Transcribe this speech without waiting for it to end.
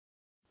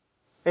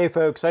Hey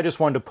folks, I just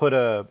wanted to put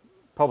a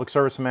public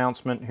service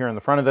announcement here in the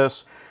front of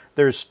this.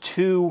 There's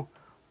two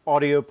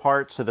audio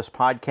parts of this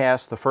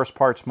podcast. The first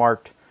part's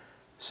marked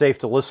safe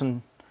to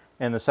listen,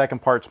 and the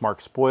second part's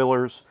marked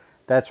spoilers.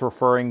 That's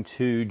referring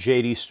to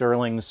J.D.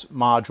 Sterling's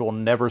module,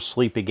 Never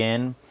Sleep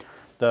Again.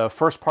 The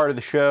first part of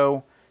the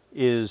show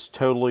is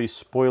totally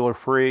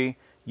spoiler-free.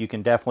 You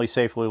can definitely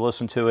safely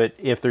listen to it.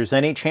 If there's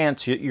any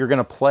chance you're going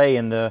to play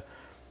in the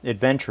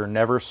adventure,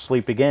 Never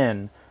Sleep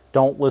Again,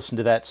 don't listen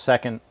to that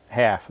second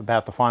half,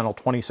 about the final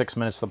 26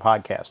 minutes of the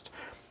podcast.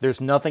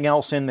 There's nothing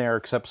else in there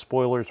except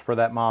spoilers for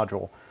that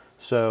module.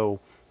 So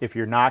if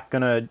you're not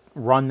going to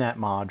run that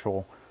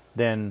module,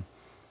 then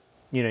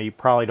you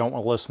probably don't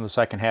want to listen to the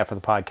second half of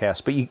the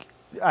podcast. But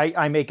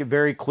I make it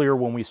very clear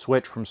when we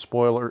switch from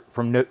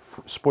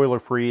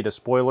spoiler-free to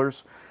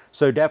spoilers.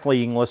 So definitely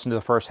you can listen to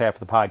the first half of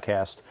the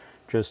podcast.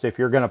 Just if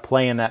you're going to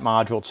play in that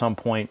module at some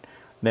point,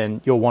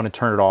 then you'll want to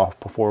turn it off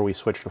before we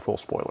switch to full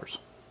spoilers.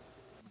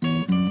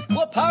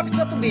 Well, pop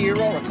yourself a beer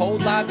or a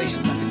cold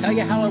libation. I can tell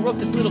you how I wrote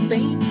this little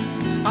theme.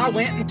 I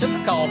went and took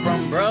a call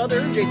from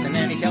Brother Jason,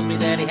 and he tells me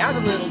that he has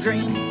a little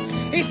dream.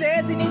 He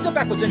says he needs a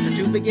backwards intro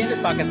to begin his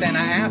podcast, and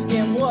I ask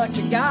him, what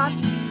you got?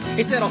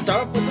 He said, I'll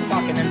start off with some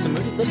talking and some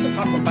movie clips, some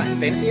popcorn fighting,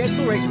 fantasy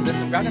explorations, and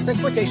some groundness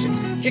exploitation.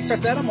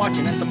 Kickstarts that I'm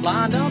watching, and some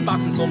blind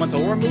unboxings, full month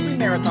or movie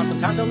marathon.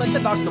 Sometimes I let the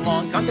dogs come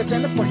on contest,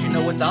 and of course you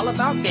know it's all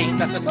about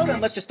games. I said, slow down,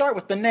 let's just start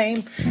with the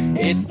name.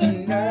 It's the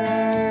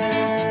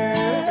Nerds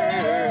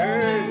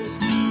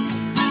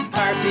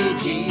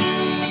RPG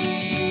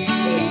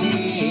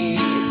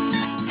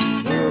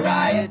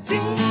Variety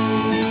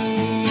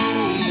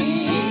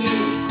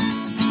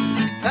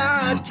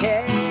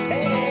Podcast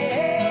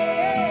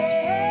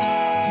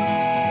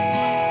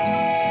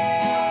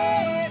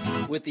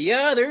with the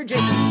other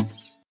Jason.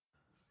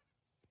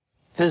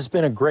 This has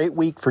been a great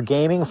week for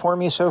gaming for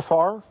me so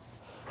far.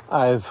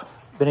 I've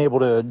been able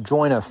to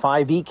join a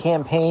 5e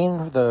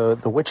campaign, the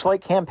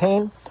Witchlight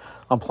campaign.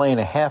 I'm playing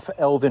a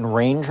half-elven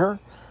ranger,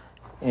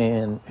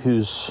 and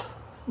who's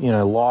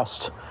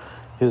lost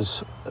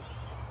his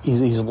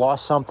he's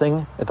lost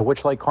something at the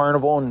Witchlight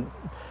Carnival, and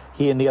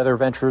he and the other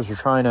adventurers are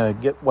trying to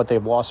get what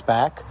they've lost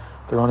back.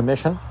 They're on a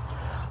mission.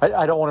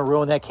 I don't want to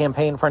ruin that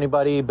campaign for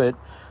anybody, but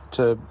it's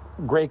a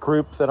great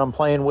group that I'm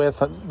playing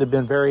with. They've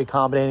been very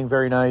accommodating,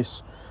 very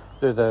nice.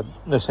 They're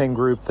the same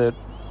group that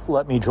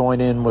let me join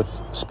in with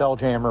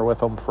Spelljammer with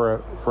them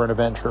for an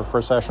adventure, for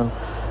a session.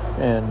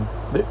 And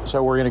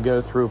so we're going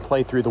to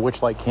play through the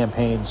Witchlight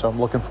campaign. So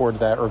I'm looking forward to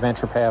that, or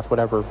Adventure Path,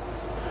 whatever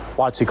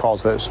WotC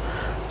calls those.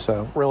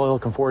 So really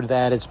looking forward to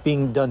that. It's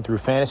being done through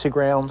Fantasy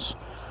Grounds,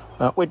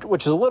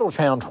 which is a little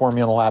challenge for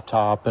me on a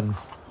laptop and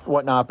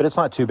whatnot, but it's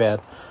not too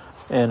bad.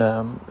 And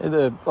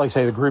like I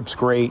say, the group's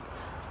great.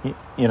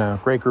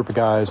 Great group of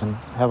guys, and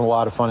having a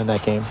lot of fun in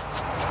that game.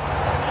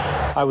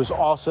 I was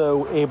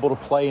also able to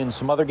play in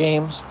some other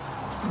games.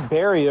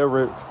 Barry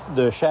over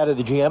the Shadow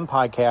the GM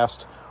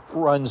podcast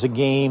runs a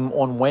game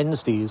on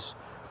Wednesdays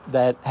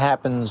that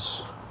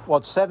happens,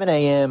 it's 7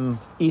 a.m.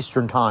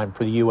 Eastern time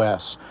for the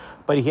U.S.,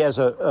 but he has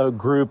a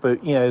group,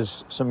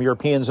 has some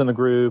Europeans in the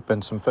group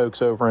and some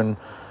folks over in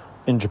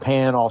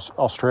Japan,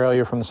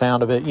 Australia from the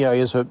sound of it. He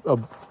has a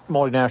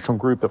multinational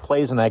group that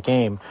plays in that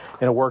game,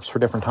 and it works for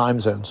different time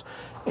zones.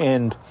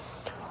 And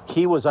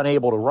he was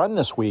unable to run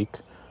this week,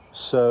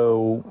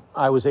 so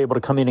I was able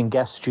to come in and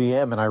guest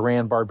GM, and I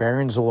ran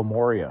Barbarians of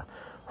Lemuria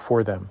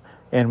for them.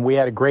 And we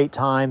had a great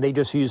time. They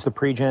just used the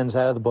pre-gens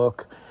out of the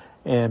book,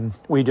 and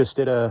we just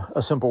did a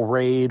simple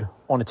raid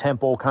on a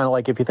temple, kind of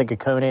like if you think of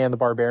Conan the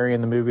Barbarian,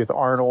 the movie with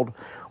Arnold,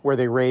 where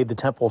they raid the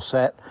temple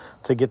set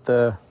to get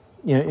the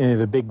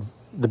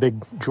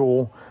big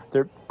jewel.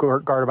 They're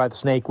guarded by the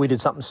snake. We did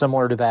something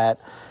similar to that,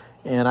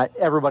 and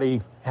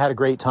everybody had a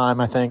great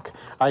time. I think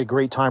I had a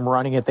great time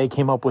running it. They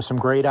came up with some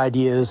great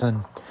ideas,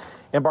 and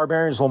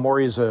Barbarians of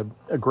Lemuria is a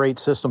great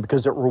system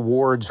because it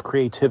rewards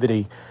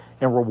creativity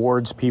and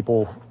rewards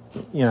people,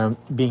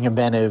 being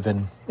inventive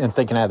and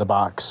thinking out of the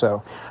box.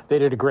 So they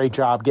did a great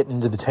job getting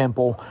into the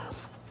temple.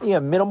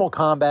 Minimal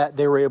combat.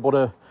 They were able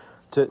to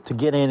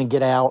get in and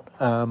get out.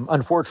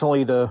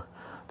 Unfortunately, the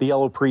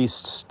Yellow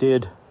Priests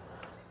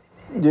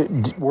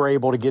were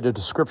able to get a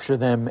description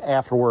of them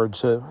afterwards.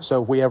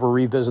 So if we ever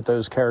revisit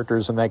those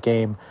characters in that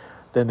game,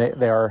 then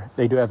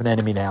they do have an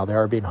enemy now. They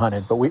are being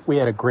hunted. But we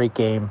had a great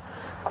game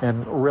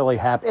and really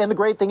happy. And the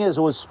great thing is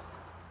it was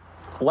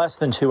less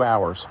than 2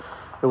 hours.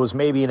 It was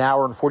maybe an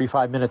hour and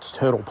 45 minutes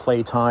total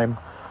play time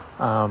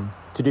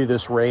to do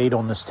this raid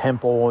on this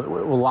temple.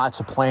 With lots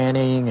of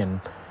planning,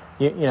 and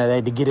they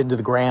had to get into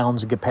the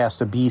grounds and get past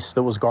the beast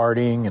that was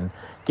guarding and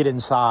get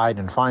inside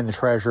and find the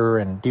treasure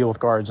and deal with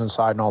guards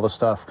inside and all this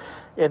stuff.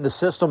 And the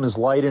system is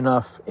light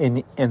enough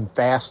and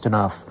fast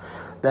enough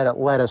that it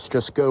let us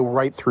just go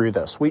right through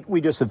this.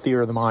 We just did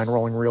Theater of the Mind,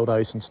 rolling real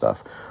dice and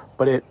stuff.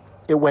 But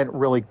it went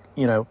really,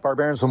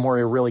 Barbarians of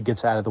Lemuria really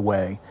gets out of the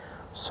way.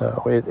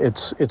 So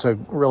it's a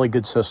really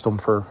good system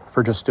for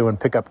just doing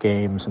pickup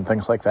games and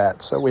things like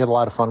that. So we had a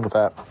lot of fun with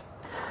that.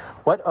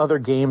 What other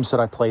games did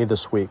I play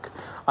this week?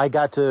 I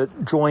got to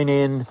join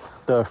in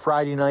the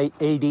Friday night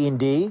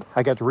AD&D.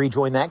 I got to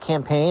rejoin that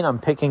campaign. I'm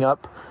picking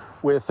up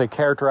with a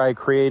character I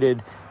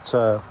created. It's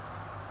a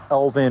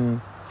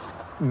elven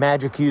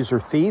magic user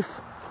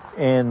thief,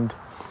 and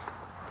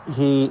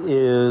he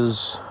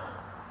is,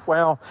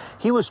 well,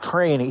 he was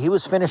training. He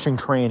was finishing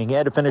training. He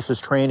had to finish his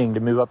training to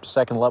move up to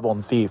second level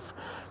in thief,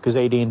 because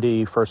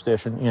AD&D first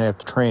edition, you have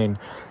to train,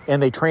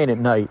 and they train at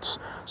nights.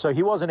 So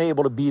he wasn't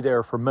able to be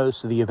there for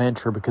most of the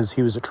adventure because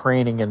he was at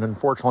training, and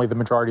unfortunately the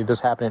majority of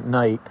this happened at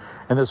night,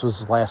 and this was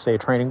his last day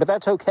of training. But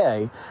that's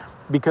okay,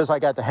 because I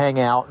got to hang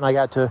out, and I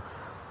got to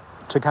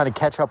kind of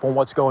catch up on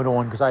what's going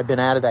on, because I've been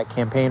out of that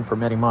campaign for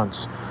many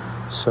months.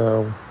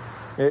 So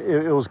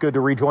it was good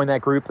to rejoin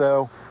that group,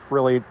 though.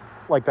 Really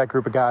like that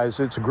group of guys.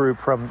 It's a group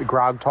from the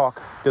Grog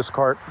Talk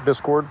Discord,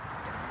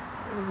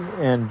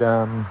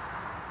 and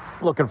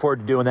looking forward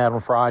to doing that on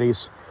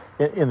Fridays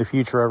in the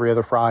future. Every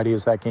other Friday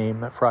is that game,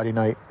 that Friday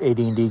night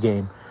AD&D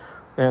game,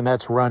 and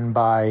that's run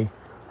by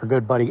our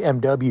good buddy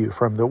MW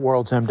from the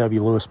World's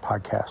MW Lewis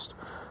podcast.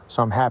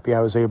 So I'm happy I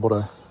was able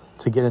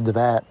to get into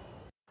that.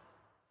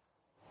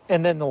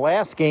 And then the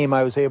last game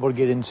I was able to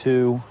get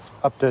into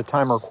up to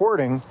time of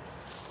recording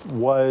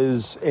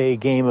was a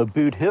game of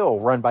Boot Hill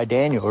run by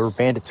Daniel, or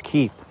Bandit's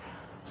Keep.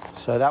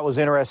 So that was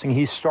interesting.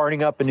 He's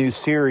starting up a new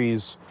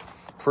series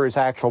for his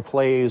actual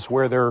plays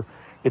where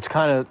it's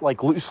kind of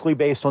like loosely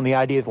based on the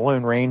idea of the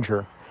Lone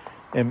Ranger.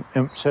 And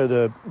so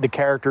the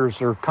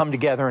characters come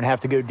together and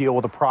have to go deal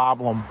with a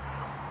problem.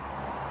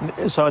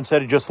 So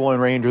instead of just the Lone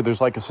Ranger,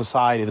 there's like a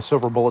society, the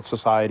Silver Bullet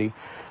Society,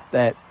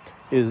 that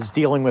is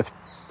dealing with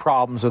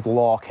problems that the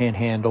law can't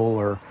handle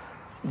or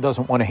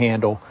doesn't want to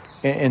handle.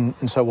 And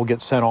so we'll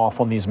get sent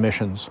off on these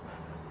missions.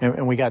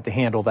 And we got to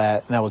handle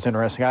that, and that was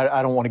interesting.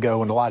 I don't want to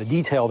go into a lot of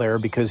detail there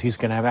because he's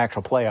going to have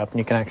actual play up, and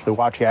you can actually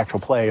watch the actual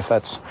play if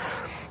that's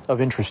of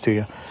interest to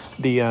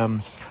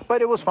you.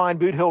 But it was fine.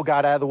 Boot Hill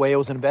got out of the way. It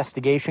was an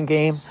investigation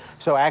game.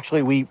 So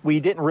actually we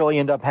didn't really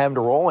end up having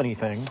to roll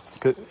anything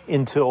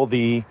until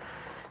the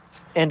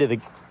end of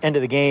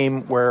the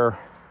game, where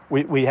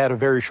we had a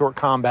very short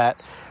combat,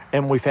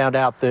 and we found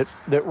out that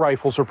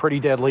rifles are pretty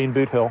deadly in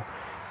Boot Hill,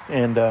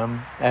 and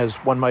as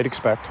one might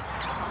expect.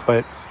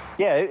 But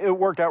yeah, it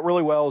worked out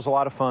really well. It was a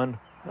lot of fun.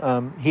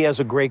 He has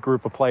a great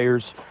group of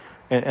players,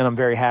 and I'm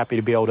very happy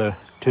to be able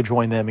to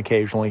join them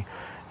occasionally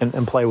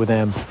and play with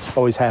them.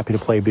 Always happy to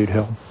play Boot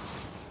Hill.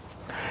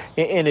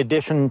 In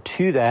addition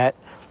to that,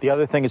 the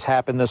other thing that's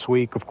happened this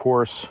week, of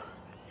course,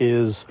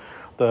 is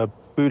the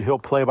Boot Hill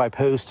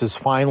play-by-post is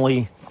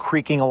finally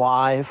creaking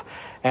alive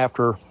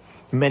after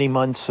many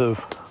months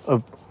of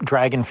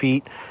dragging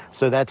feet.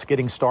 So that's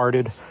getting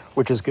started,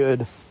 which is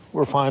good.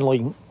 We're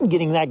finally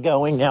getting that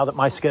going now that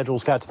my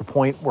schedule's got to the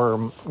point where,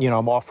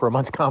 I'm off for a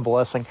month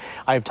convalescing.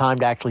 I have time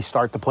to actually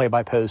start the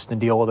play-by-post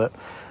and deal with it.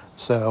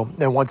 So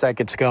then once that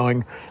gets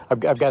going,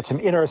 I've got some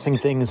interesting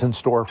things in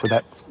store for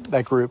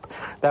that group.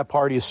 That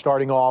party is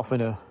starting off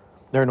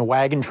they're in a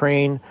wagon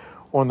train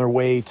on their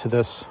way to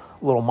this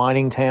little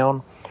mining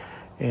town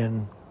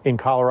in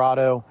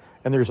Colorado.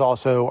 And there's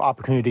also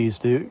opportunities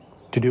to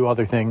do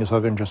other things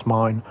other than just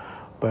mine.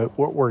 But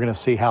we're going to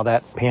see how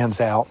that pans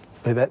out.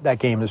 That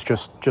game is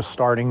just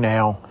starting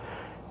now.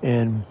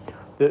 And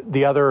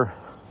the other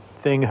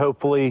thing,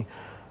 hopefully,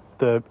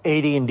 the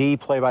AD&D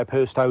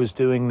play-by-post I was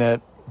doing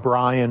that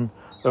Brian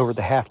over at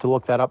the Have to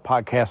Look That Up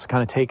podcast is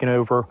kind of taken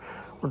over.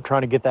 We're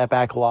trying to get that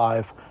back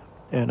alive,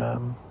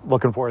 and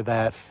looking forward to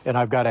that. And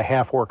I've got a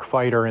half-orc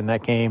fighter in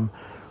that game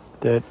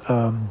that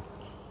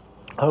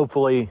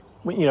hopefully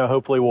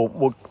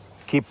we'll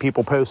keep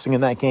people posting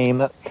in that game.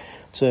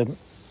 It's a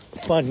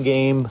fun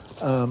game.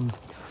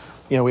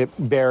 We have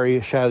Barry,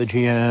 Shadow the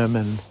GM,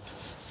 and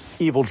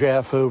Evil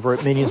Jeff over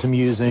at Minions and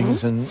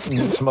Musings, and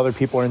some other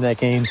people are in that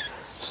game.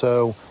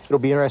 So it'll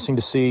be interesting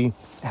to see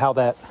how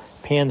that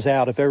pans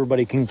out, if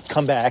everybody can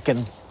come back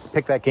and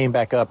pick that game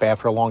back up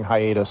after a long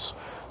hiatus.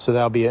 So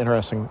that'll be an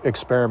interesting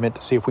experiment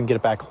to see if we can get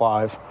it back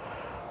live.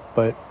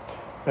 But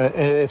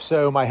if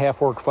so, my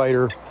half-orc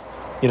fighter,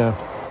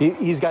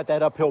 he's got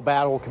that uphill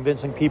battle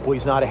convincing people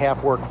he's not a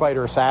half-orc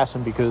fighter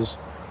assassin because,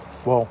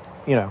 well,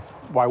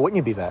 why wouldn't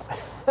you be that?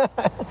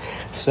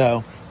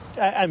 So,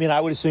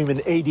 I would assume in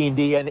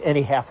AD&D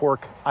any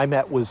half-orc I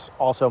met was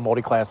also a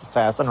multi-class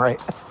assassin,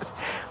 right?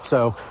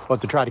 So,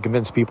 but to try to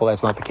convince people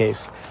that's not the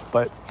case.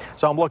 But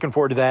so I'm looking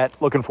forward to that.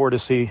 Looking forward to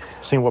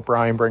seeing what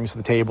Brian brings to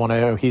the table, and I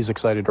know he's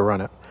excited to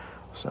run it.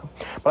 So,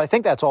 but I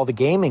think that's all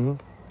the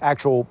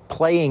actual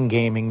playing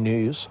gaming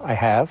news I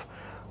have.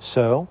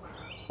 So,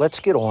 let's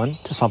get on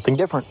to something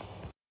different.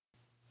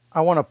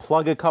 I want to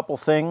plug a couple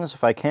things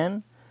if I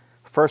can.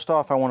 First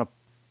off, I want to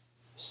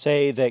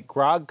say that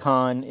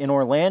GrogCon in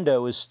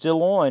Orlando is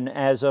still on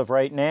as of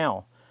right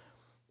now.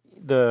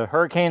 The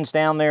hurricane's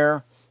down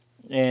there,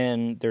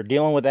 and they're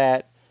dealing with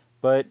that,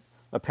 but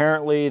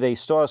apparently they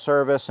still have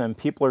service, and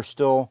people are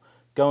still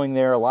going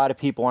there. A lot of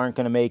people aren't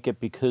going to make it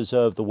because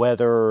of the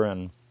weather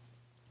and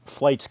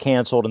flights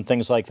canceled and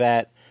things like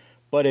that.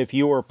 But if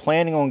you are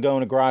planning on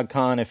going to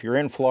GrogCon, if you're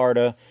in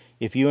Florida,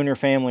 if you and your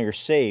family are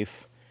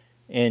safe,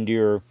 and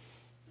you're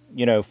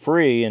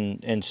free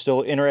and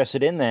still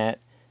interested in that,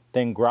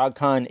 then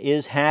GrogCon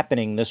is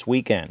happening this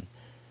weekend.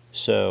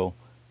 So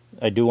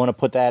I do want to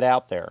put that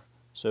out there.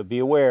 So be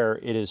aware,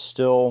 it is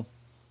still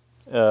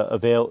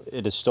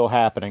it is still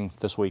happening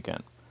this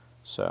weekend.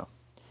 So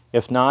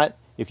if not,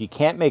 if you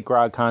can't make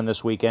GrogCon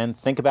this weekend,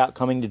 think about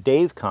coming to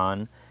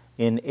DaveCon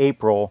in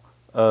April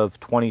of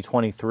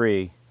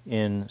 2023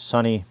 in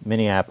sunny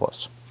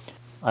Minneapolis.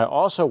 I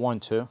also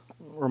want to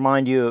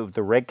remind you of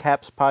the Red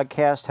Caps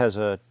podcast has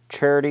a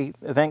charity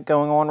event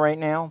going on right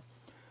now.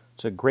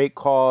 It's a great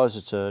cause.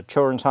 It's a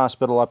children's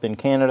hospital up in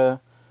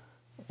Canada,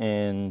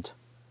 and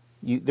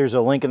there's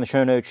a link in the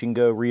show notes. You can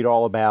go read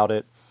all about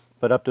it.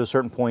 But up to a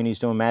certain point, he's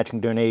doing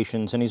matching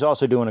donations, and he's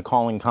also doing a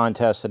calling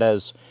contest that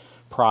has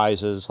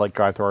prizes like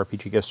drive-thru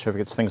RPG gift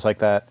certificates, things like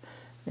that.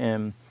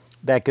 And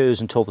that goes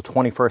until the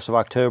 21st of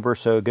October,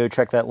 so go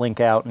check that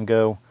link out and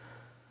go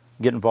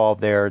get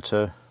involved there. It's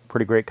a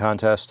pretty great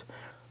contest.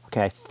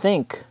 Okay, I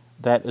think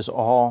that is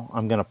all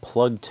I'm going to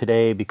plug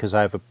today because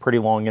I have a pretty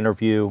long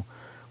interview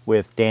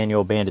with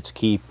Daniel Bandits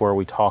Keep where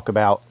we talk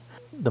about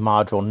the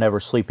module Never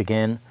Sleep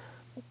Again.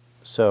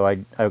 So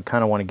I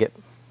kind of want to get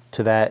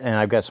to that, and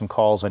I've got some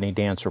calls I need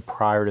to answer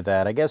prior to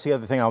that. I guess the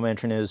other thing I'll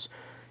mention is,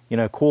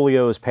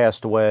 Coolio has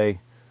passed away,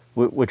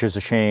 which is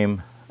a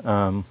shame.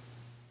 Thoughts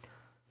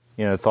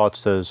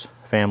to his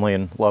family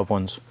and loved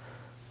ones.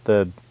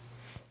 I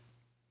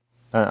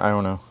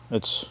don't know.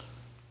 It's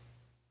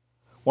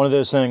one of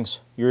those things.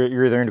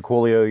 You're either into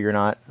Coolio, you're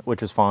not,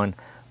 which is fine.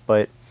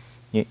 But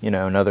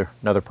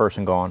another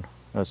person gone.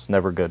 That's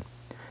never good.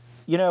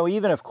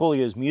 Even if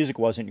Coolio's music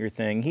wasn't your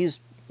thing, he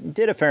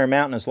did a fair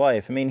amount in his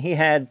life. I mean, he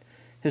had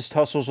his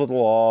tussles with the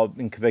law,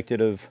 been convicted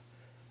of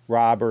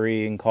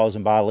robbery and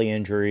causing bodily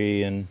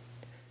injury, and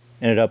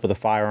ended up with a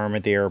firearm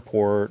at the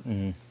airport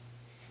and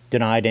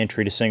denied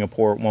entry to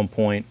Singapore at one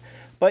point.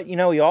 But,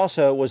 he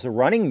also was the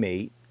running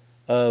mate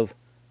of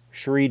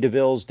Cherie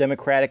DeVille's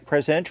Democratic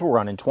presidential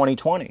run in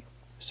 2020.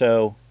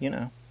 So,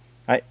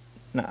 I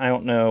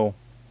don't know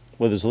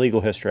with his legal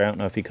history, I don't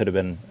know if he could have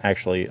been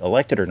actually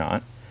elected or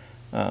not.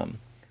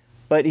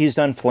 But he's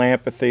done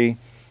philanthropy,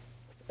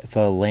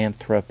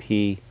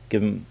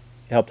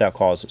 helped out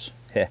causes.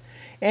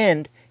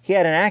 And he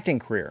had an acting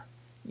career.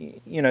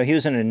 He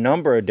was in a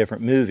number of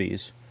different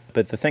movies,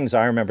 but the things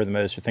I remember the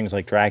most are things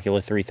like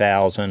Dracula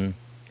 3000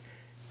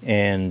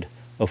 and,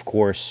 of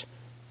course,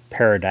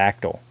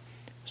 Pterodactyl.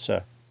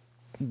 So,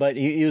 but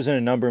he was in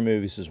a number of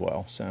movies as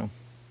well. So,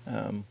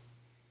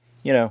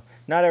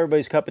 not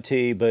everybody's cup of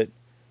tea, but,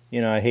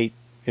 I hate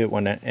it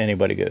when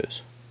anybody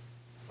goes.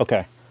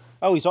 Okay.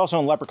 Oh, he's also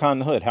in Leprechaun in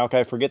the Hood. How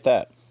could I forget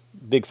that?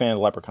 Big fan of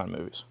the Leprechaun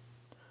movies.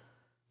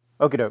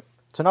 Okie doke.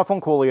 It's enough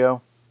on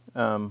Coolio.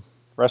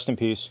 Rest in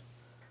peace.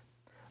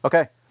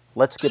 Okay,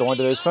 let's get on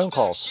to those phone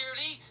calls.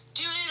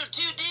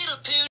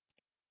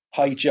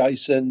 Hey,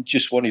 Jason.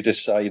 Just wanted to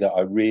say that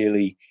I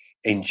really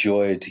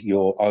enjoyed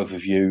your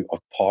overview of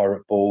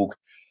Pirate Borg.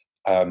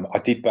 I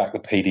did back the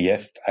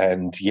PDF,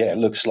 and it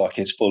looks like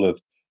it's full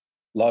of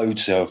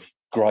loads of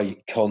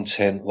great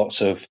content,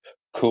 lots of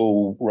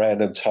cool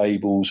random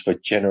tables for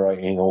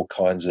generating all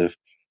kinds of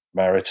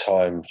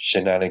maritime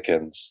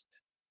shenanigans.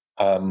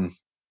 But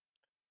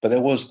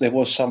there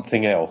was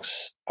something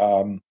else.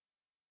 I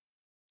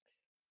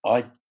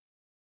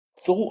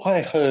thought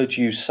I heard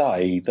you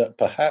say that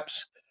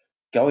perhaps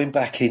going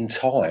back in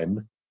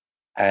time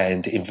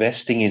and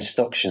investing in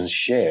stocks and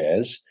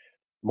shares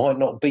might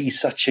not be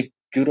such a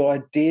good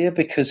idea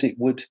because it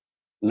would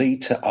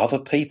lead to other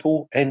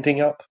people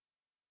ending up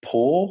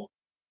poor.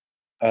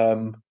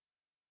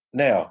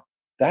 Now,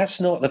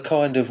 that's not the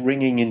kind of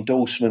ringing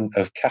endorsement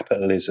of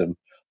capitalism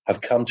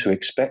I've come to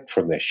expect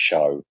from this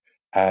show,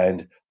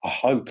 and I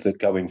hope that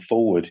going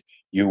forward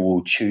you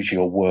will choose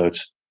your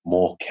words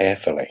more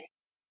carefully.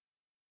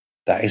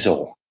 That is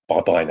all.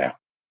 Bye-bye now.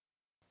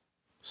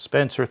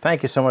 Spencer,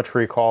 thank you so much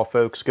for your call,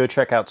 folks. Go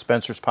check out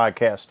Spencer's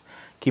podcast,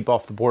 Keep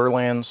Off the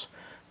Borderlands.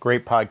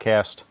 Great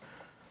podcast.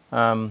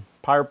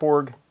 Pirate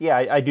Borg,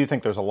 I do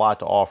think there's a lot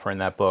to offer in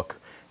that book,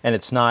 and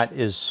it's not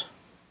as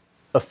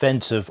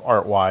offensive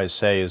art-wise,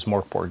 say, as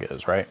Morkborg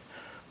is, right?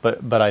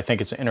 But I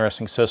think it's an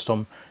interesting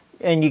system,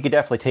 and you could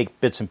definitely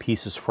take bits and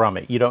pieces from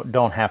it. You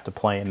don't have to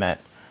play in that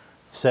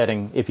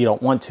setting if you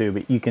don't want to,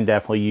 but you can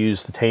definitely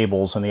use the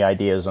tables and the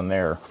ideas in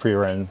there for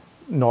your own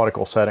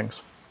nautical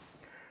settings.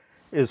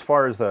 As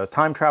far as the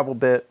time travel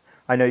bit,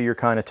 I know you're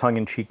kind of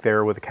tongue-in-cheek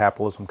there with the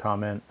capitalism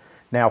comment.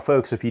 Now,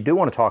 folks, if you do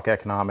want to talk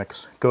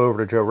economics, go over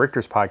to Joe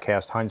Richter's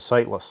podcast,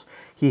 Hindsightless.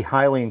 He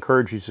highly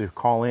encourages you to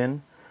call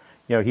in.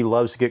 He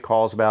loves to get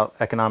calls about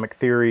economic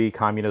theory,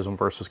 communism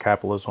versus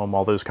capitalism,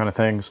 all those kind of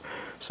things.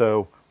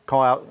 So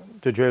call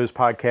out to Joe's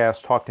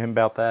podcast, talk to him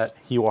about that.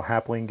 He will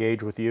happily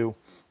engage with you.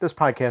 This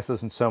podcast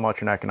isn't so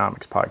much an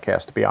economics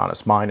podcast, to be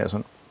honest. Mine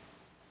isn't.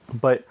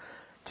 But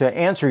to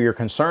answer your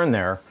concern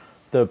there,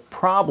 the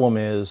problem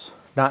is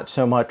not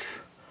so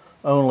much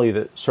only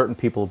that certain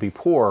people will be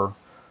poor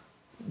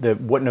that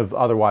wouldn't have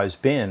otherwise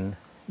been,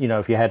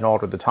 if you hadn't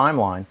altered the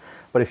timeline.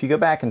 But if you go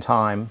back in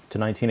time to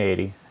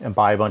 1980 and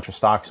buy a bunch of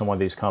stocks in one of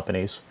these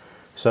companies,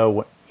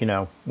 so,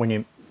 when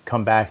you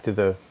come back to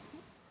the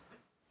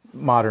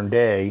modern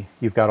day,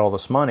 you've got all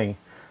this money,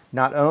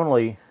 not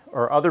only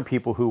are other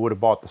people who would have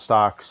bought the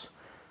stocks,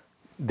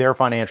 their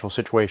financial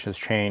situation has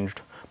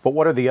changed, but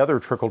what are the other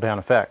trickle-down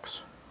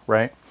effects,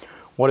 right?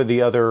 What are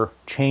the other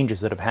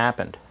changes that have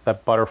happened,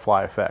 that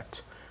butterfly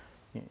effect?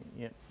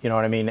 You know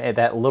what I mean?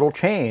 That little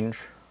change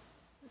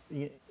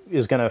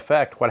is going to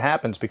affect what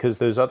happens, because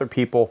those other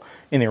people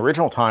in the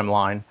original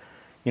timeline,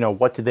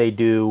 what did they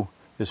do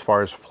as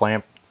far as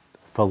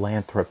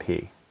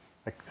philanthropy?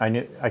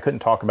 I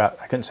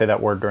couldn't say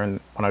that word when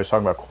I was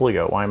talking about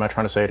Coolio. Why am I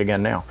trying to say it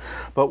again now?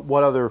 But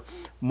what other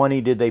money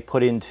did they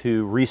put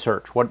into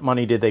research? What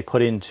money did they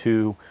put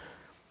into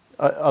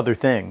other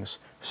things?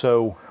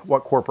 So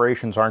what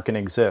corporations aren't going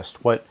to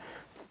exist? What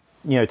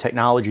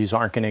technologies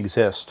aren't going to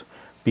exist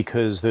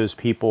because those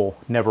people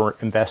never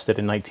invested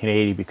in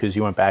 1980 because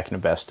you went back and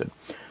invested.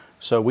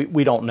 So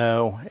we don't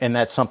know, and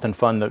that's something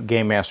fun that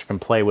Game Master can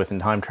play with in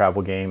time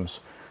travel games,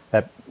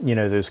 that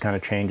those kind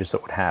of changes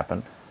that would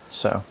happen.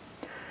 So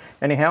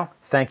anyhow,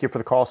 thank you for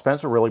the call,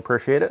 Spencer. Really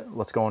appreciate it.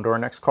 Let's go on to our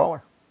next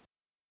caller.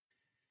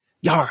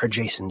 Yar,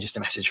 Jason, just a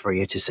message for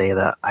you to say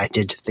that I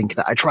did think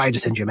that I tried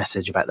to send you a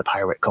message about the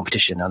pirate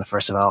competition. And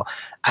first of all,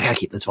 I can't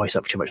keep this voice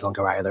up for too much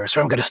longer either,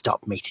 so I'm going to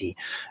stop, matey.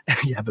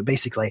 Yeah, but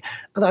basically,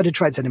 although I did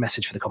try to send a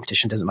message for the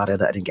competition, doesn't matter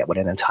that I didn't get one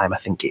in time. I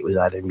think it was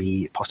either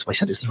me, possibly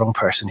sent it to the wrong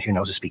person. Who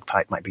knows? A speak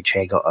pipe might be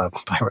Che got a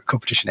pirate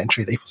competition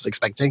entry that he was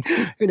expecting.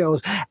 Who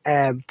knows?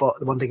 But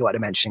the one thing I wanted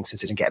to mention,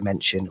 since it didn't get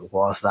mentioned,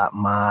 was that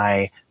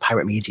my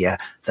pirate media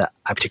that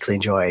I particularly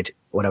enjoyed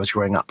when I was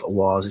growing up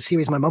was a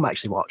series my mum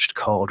actually watched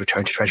called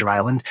Return to Treasure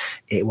Island.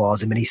 It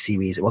was a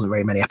mini-series. It wasn't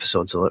very many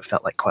episodes, so it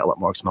felt like quite a lot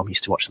more because mum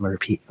used to watch them on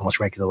repeat almost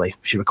regularly.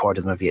 She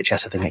recorded them on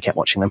VHS, I think. I kept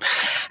watching them.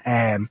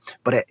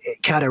 But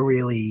it kind of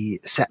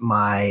really set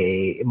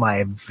my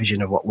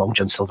vision of what Long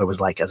John Silver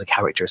was like as a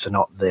character. So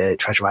not the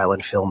Treasure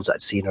Island films that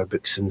I'd seen or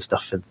books and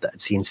stuff that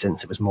I'd seen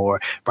since. It was more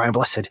Brian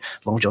Blessed,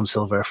 Long John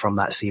Silver from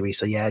that series.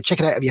 So yeah, check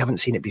it out if you haven't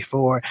seen it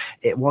before.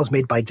 It was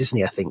made by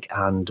Disney, I think,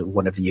 and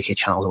one of the UK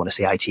channels, I want to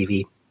say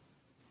ITV.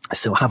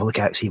 So have a look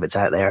out, see if it's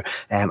out there.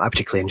 I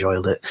particularly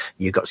enjoyed it.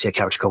 You got to see a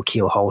character called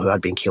Keelhaul who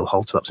had been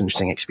keelhauled, so that was an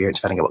interesting experience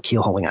finding out what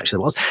keelhauling actually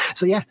was.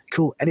 So yeah,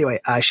 cool. Anyway,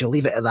 I shall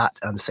leave it at that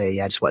and say,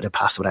 yeah, I just wanted to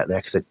pass it out there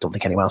because I don't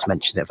think anyone else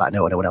mentioned it. In fact, I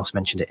know anyone else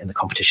mentioned it in the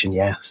competition,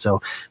 yeah. So,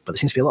 but there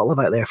seems to be a lot of love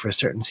out there for a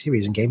certain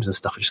series and games and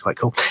stuff, which is quite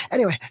cool.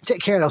 Anyway,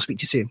 take care and I'll speak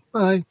to you soon.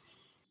 Bye.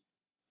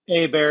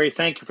 Hey, Barry,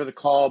 thank you for the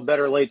call.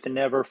 Better late than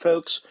never.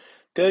 Folks,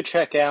 go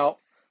check out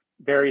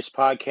Barry's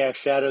podcast,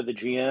 Shadow the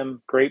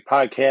GM. Great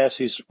podcast.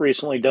 He's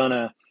recently done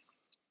a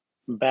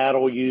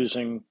battle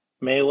using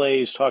Melee.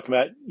 He's talking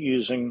about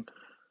using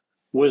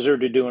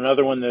Wizard to do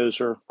another one. Those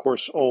are, of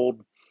course,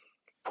 old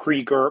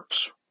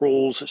pre-GURPS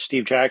rules that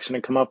Steve Jackson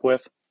had come up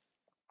with.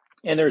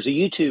 And there's a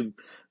YouTube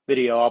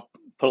video, I'll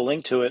put a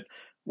link to it,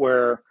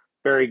 where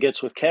Barry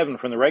gets with Kevin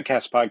from the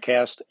Redcast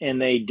podcast, and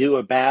they do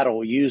a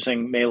battle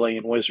using Melee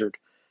and Wizard.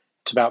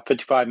 It's about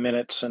 55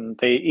 minutes, and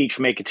they each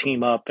make a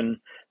team up, and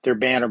their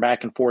banter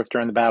back and forth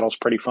during the battle is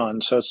pretty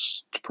fun. So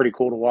it's pretty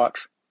cool to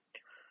watch.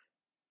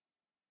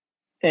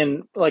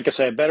 And like I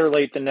said, better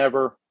late than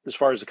never as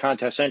far as the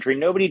contest entry.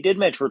 Nobody did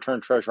mention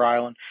Return to Treasure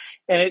Island.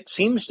 And it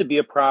seems to be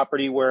a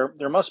property where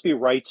there must be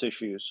rights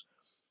issues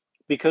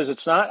because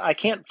it's not, I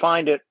can't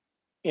find it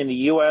in the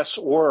US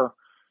or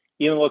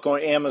even look on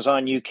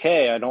Amazon UK.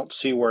 I don't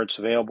see where it's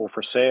available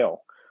for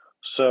sale.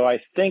 So I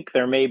think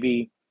there may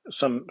be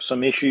some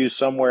issues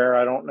somewhere.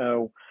 I don't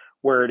know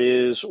where it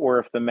is or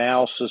if the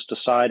mouse has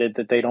decided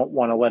that they don't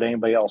want to let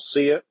anybody else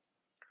see it.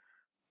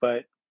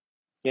 But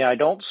yeah, I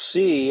don't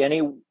see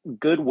any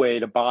good way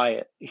to buy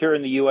it. Here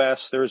in the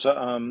U.S., there's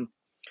a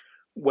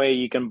way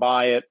you can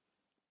buy it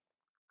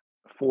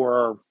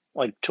for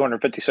like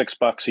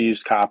 $256 a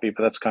used copy,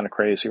 but that's kind of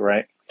crazy,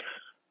 right?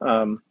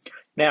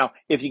 Now,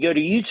 if you go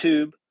to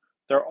YouTube,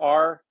 there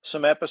are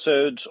some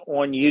episodes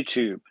on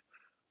YouTube,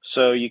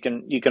 so you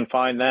can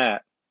find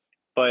that.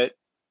 But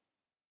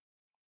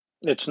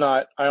it's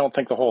not. I don't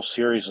think the whole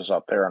series is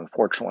up there.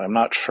 Unfortunately, I'm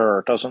not sure.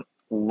 It doesn't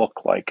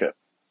look like it.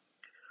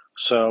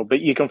 So, but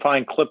you can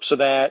find clips of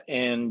that,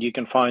 and you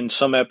can find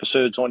some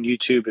episodes on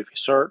YouTube if you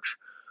search.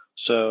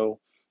 So,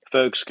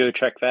 folks, go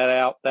check that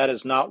out. That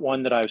is not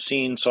one that I've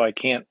seen, so I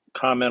can't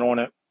comment on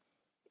it,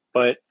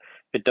 but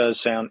it does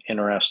sound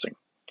interesting.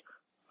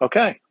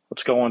 Okay,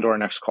 let's go on to our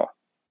next call.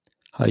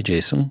 Hi,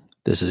 Jason.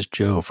 This is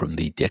Joe from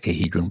the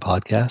Decahedron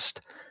podcast.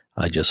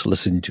 I just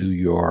listened to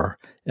your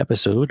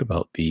episode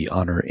about the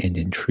Honor and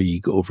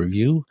Intrigue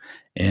overview,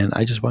 and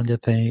I just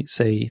wanted to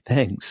say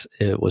thanks.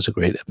 It was a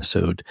great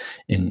episode.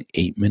 In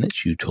 8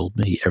 minutes, you told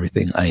me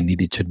everything I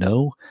needed to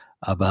know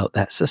about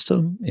that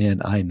system,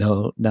 and I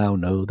now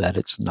know that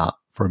it's not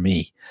for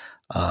me.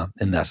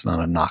 And that's not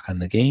a knock on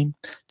the game.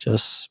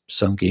 Just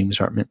some games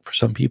aren't meant for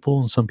some people,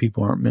 and some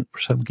people aren't meant for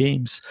some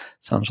games.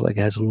 Sounds like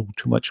it has a little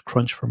too much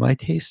crunch for my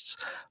tastes,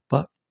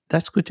 but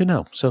that's good to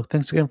know. So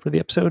thanks again for the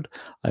episode.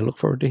 I look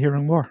forward to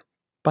hearing more.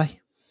 Bye.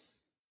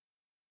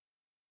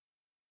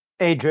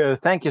 Hey, Joe,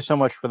 thank you so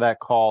much for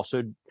that call.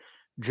 So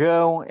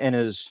Joe and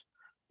his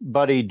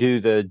buddy do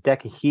the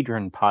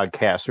Decahedron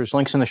podcast. There's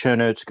links in the show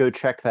notes. Go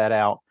check that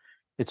out.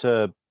 it's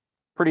a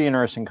pretty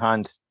interesting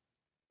pretty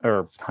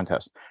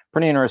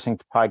interesting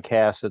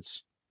podcast.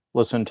 It's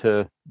listen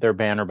to their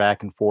banter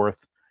back and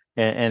forth,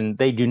 and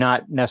they do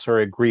not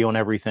necessarily agree on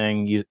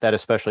everything. That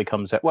especially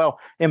comes at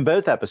in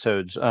both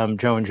episodes.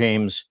 Joe and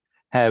James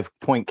have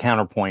point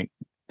counterpoint.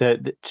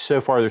 That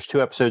so far there's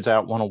 2 episodes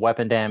out, one on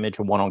weapon damage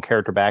and one on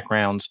character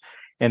backgrounds,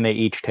 and they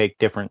each take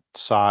different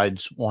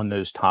sides on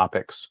those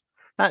topics.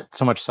 Not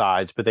so much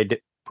sides, but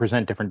they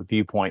present different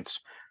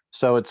viewpoints.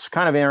 So it's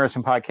kind of an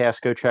interesting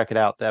podcast. Go check it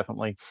out,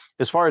 definitely.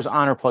 As far as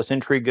Honor plus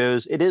Intrigue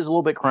goes, it is a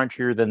little bit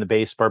crunchier than the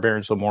base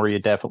Barbarians of Lemuria,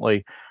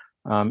 definitely.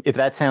 If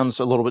that sounds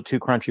a little bit too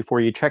crunchy for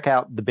you, check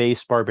out the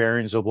base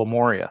Barbarians of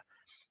Lemuria.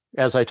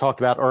 As I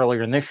talked about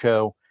earlier in this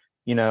show,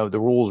 the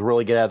rules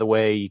really get out of the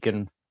way. You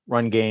can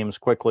run games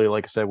quickly.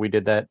 Like I said, we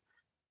did that.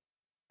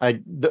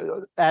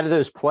 Out of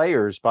those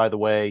players, by the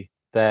way,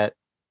 that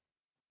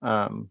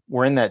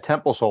were in that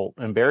Temple Assault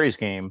and Barry's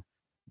game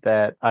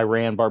that I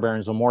ran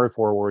Barbarians of Lemuria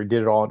for, where we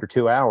did it all under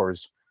 2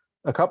 hours,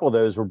 a couple of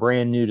those were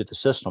brand new to the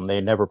system. They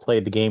had never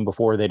played the game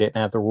before. They didn't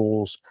have the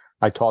rules.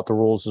 I taught the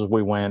rules as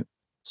we went.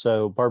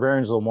 So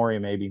Barbarians of Lemuria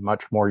may be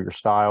much more your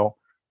style.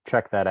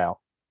 Check that out.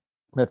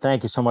 But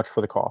thank you so much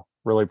for the call.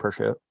 Really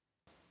appreciate it.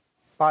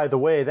 By the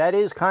way, that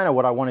is kind of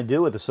what I want to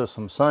do with the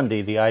System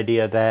Sunday, the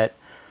idea that,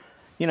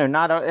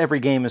 not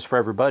every game is for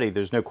everybody.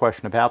 There's no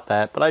question about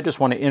that. But I just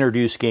want to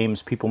introduce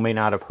games people may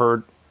not have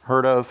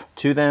heard of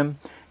to them.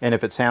 And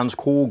if it sounds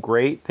cool,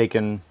 great. They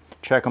can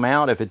check them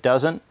out. If it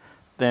doesn't,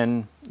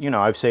 then,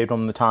 I've saved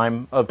them the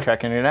time of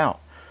checking it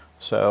out.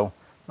 So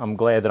I'm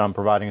glad that I'm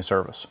providing a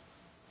service.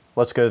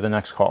 Let's go to the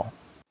next call.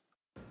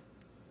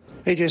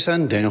 Hey,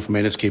 Jason. Daniel from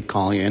Metascape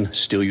calling in.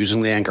 Still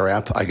using the Anchor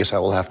app. I guess I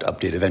will have to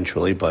update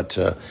eventually. But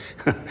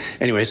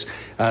anyways,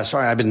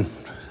 sorry, I've been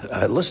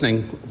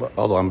listening,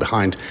 although I'm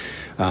behind,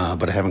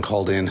 but I haven't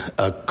called in.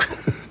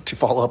 To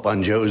follow up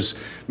on Joe's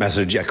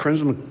message, yeah,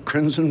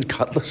 Crimson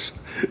Cutlass.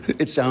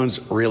 It sounds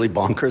really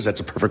bonkers. That's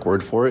a perfect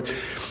word for it.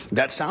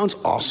 That sounds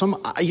awesome.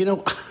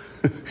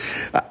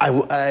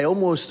 I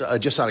almost,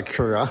 just out of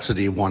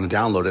curiosity, want to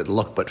download it and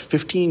look, but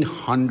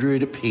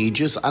 1,500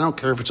 pages. I don't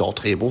care if it's all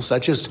tables.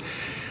 That just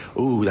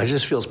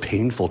feels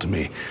painful to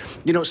me.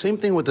 Same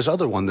thing with this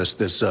other one, this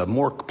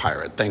Mork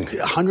Pirate thing.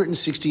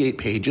 168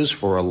 pages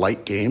for a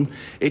light game.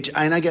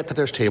 And I get that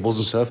there's tables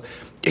and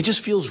stuff. It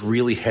just feels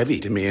really heavy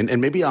to me. And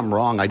maybe I'm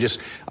wrong. I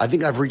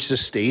think I've reached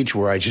this stage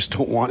where I just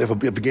don't want, if a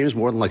game is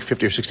more than like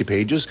 50 or 60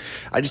 pages,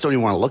 I just don't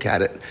even want to look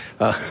at it.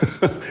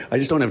 I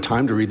just don't have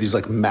time to read these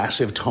like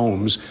massive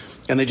tomes,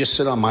 and they just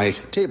sit on my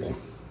table.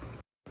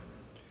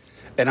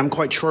 And I'm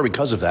quite sure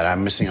because of that,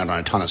 I'm missing out on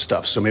a ton of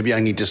stuff. So maybe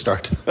I need to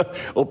start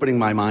opening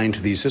my mind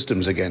to these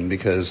systems again,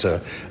 because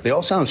they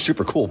all sound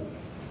super cool.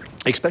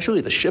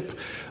 Especially the ship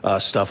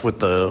stuff with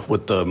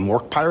the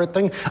Mork Pirate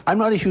thing. I'm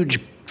not a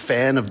huge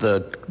fan of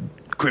the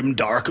grim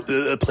dark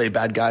play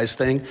bad guys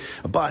thing,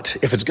 but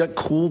if it's got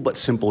cool but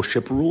simple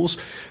ship rules,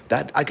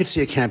 that I could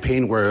see a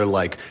campaign where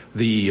like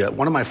the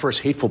one of my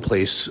first hateful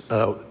places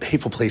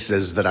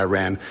that I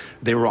ran,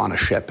 they were on a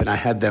ship, and I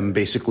had them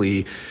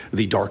basically,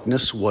 the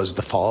darkness was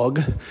the fog,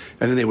 and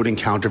then they would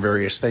encounter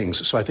various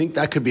things. So I think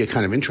that could be a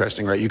kind of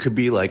interesting, right? You could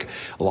be like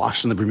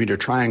lost in the Bermuda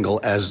Triangle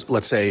as,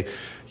 let's say,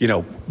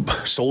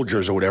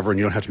 soldiers or whatever, and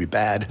you don't have to be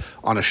bad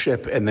on a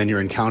ship, and then you're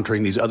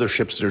encountering these other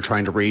ships that are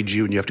trying to raid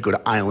you, and you have to go to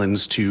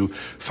islands to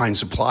find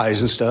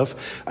supplies and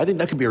stuff. I think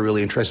that could be a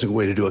really interesting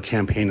way to do a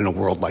campaign in a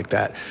world like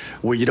that,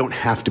 where you don't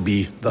have to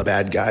be the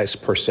bad guys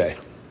per se.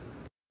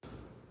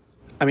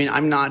 I mean,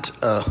 I'm not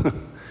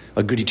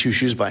a goody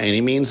two-shoes by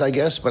any means, I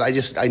guess, but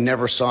I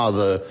never saw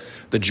the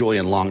joy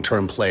in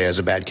long-term play as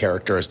a bad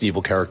character, as the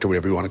evil character,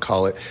 whatever you want to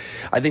call it.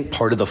 I think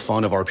part of the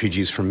fun of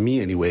RPGs, for me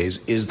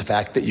anyways, is the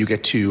fact that you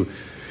get to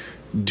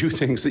do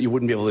things that you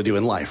wouldn't be able to do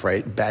in life,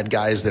 right? Bad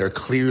guys that are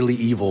clearly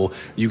evil,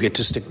 you get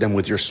to stick them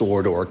with your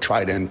sword or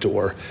trident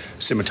or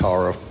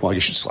scimitar, or, well,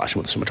 you should slash them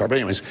with a scimitar, but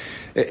anyways,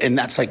 and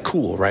that's like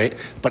cool, right?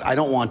 But I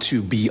don't want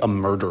to be a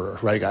murderer,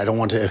 right? I don't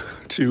want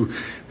to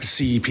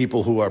see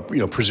people who are,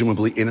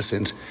 presumably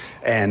innocent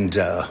and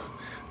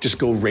just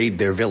go raid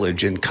their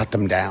village and cut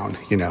them down,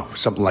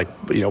 something like,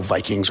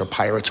 Vikings or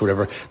pirates or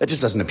whatever. That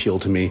just doesn't appeal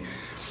to me.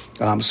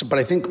 But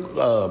I think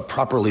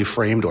properly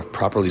framed, or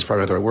properly is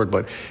probably not the right word,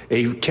 but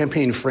a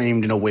campaign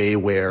framed in a way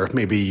where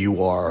maybe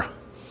you are,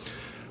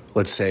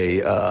 let's say,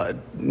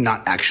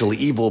 not actually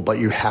evil, but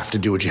you have to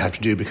do what you have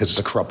to do because it's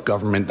a corrupt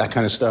government, that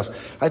kind of stuff.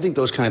 I think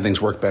those kind of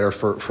things work better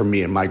for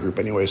me and my group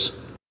anyways.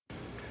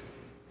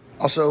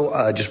 Also,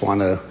 I just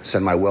want to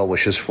send my well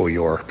wishes for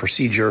your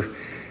procedure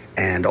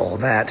and all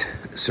that.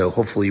 So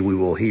hopefully we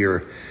will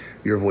hear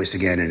your voice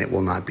again, and it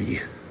will not be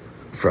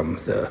from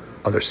the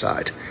other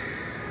side.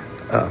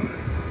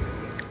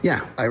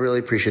 Yeah, I really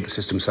appreciate the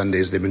System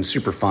Sundays. They've been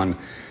super fun.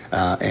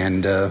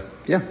 And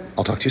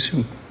I'll talk to you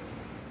soon.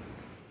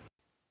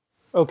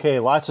 Okay,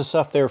 lots of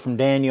stuff there from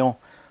Daniel.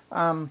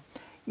 Like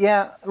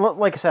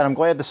I said, I'm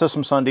glad the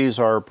System Sundays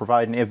are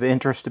providing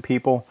interest to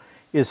people.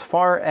 As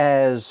far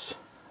as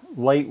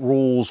light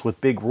rules with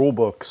big rule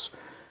books,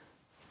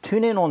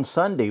 tune in on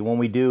Sunday when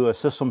we do a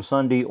System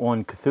Sunday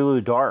on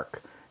Cthulhu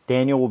Dark.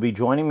 Daniel will be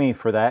joining me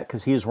for that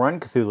because he has run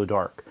Cthulhu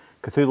Dark.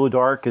 Cthulhu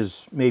Dark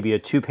is maybe a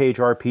 2-page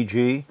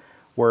RPG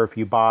where if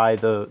you buy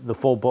the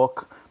full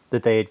book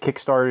that they had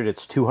kickstarted,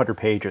 it's 200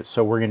 pages.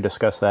 So we're going to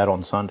discuss that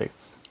on Sunday.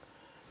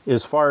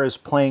 As far as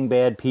playing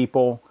bad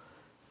people,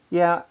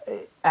 yeah,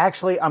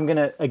 actually, I'm going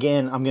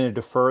to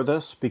defer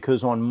this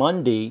because on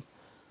Monday,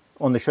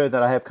 on the show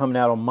that I have coming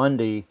out on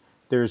Monday,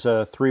 there's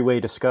a 3-way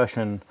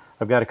discussion.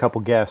 I've got a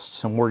couple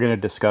guests, and we're going to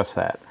discuss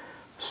that.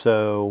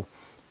 So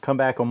come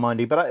back on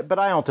Monday. But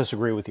I don't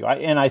disagree with you.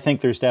 I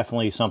think there's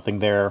definitely something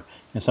there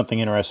and something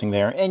interesting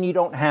there. And you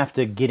don't have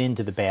to get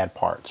into the bad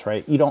parts,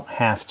 right? You don't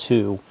have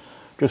to.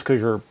 Just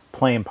because you're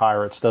playing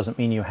pirates doesn't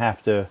mean you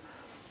have to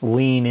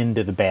lean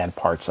into the bad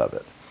parts of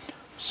it.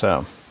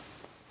 So,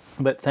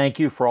 but thank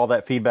you for all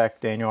that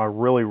feedback, Daniel. I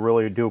really,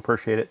 really do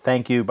appreciate it.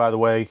 Thank you, by the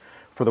way,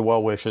 for the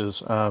well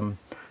wishes.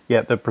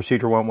 Yeah, the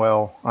procedure went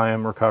well. I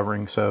am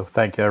recovering, so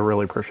thank you. I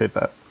really appreciate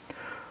that.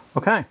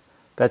 Okay,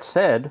 that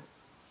said,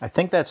 I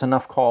think that's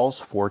enough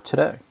calls for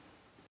today.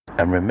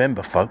 And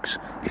remember, folks,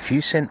 if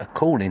you sent a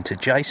call in to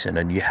Jason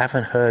and you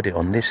haven't heard it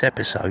on this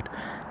episode,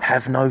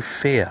 have no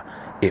fear.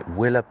 It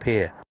will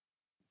appear.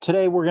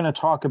 Today we're going to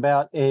talk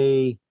about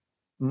a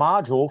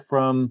module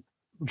from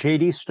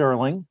J.D.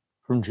 Sterling,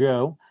 from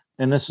Joe,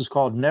 and this is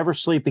called Never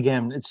Sleep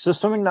Again. It's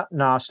system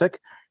agnostic,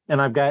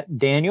 and I've got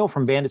Daniel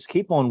from Bandits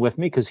Keep on with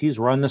me because he's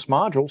run this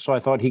module, so I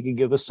thought he could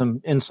give us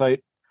some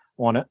insight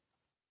on it.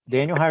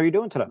 Daniel, how are you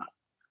doing today?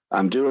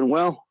 I'm doing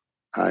well.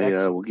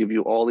 I will give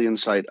you all the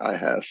insight I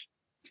have.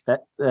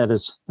 That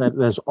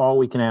is all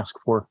we can ask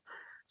for.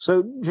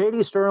 So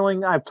J.D.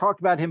 Sterling, I've talked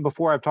about him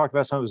before. I've talked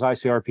about some of his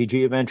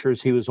ICRPG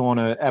adventures. He was on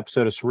an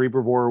episode of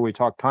Cerebrivore where we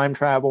talked time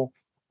travel,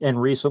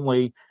 and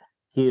recently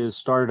he has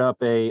started up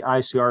a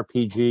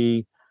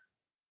ICRPG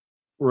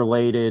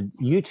related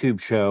YouTube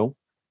show,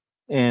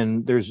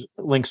 and there's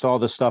links to all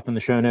this stuff in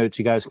the show notes.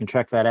 You guys can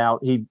check that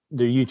out. The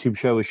YouTube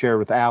show is shared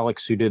with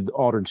Alex, who did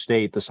Altered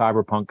State, the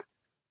cyberpunk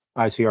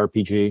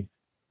ICRPG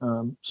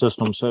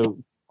system. So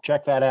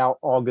check that out.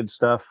 All good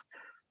stuff.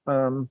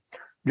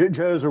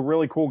 Joe's a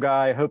really cool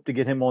guy. I hope to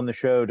get him on the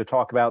show to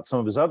talk about some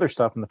of his other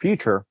stuff in the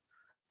future.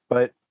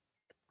 But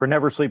for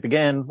Never Sleep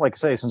Again, like I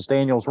say, since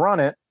Daniel's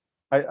run it,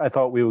 I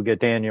thought we would get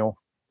Daniel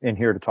in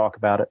here to talk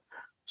about it.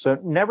 So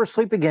Never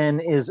Sleep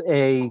Again it's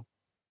a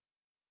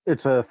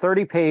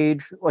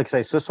 30-page, like I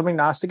say, system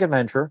agnostic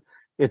adventure.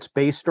 It's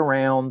based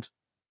around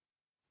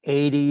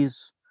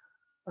 80s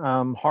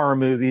horror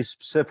movies.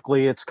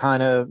 Specifically, it's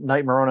kind of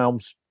Nightmare on Elm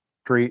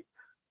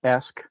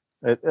Street-esque.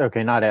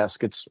 Okay, not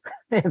esque. It's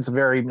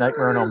very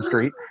Nightmare on Elm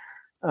Street.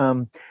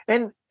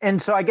 And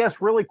so I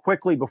guess really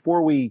quickly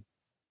before we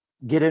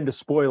get into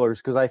spoilers,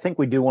 because I think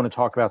we do want to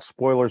talk about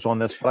spoilers on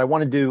this, but I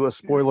want to do a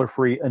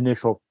spoiler-free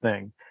initial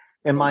thing.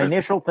 And my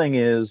initial thing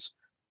is,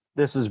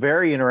 this is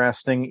very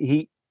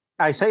interesting.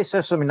 I say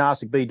system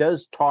agnostic, but he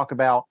does talk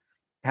about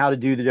how to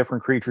do the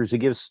different creatures. He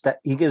gives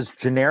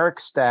generic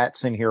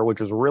stats in here, which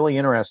is really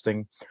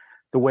interesting.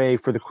 The way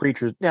for the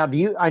creatures. Now,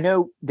 I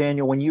know,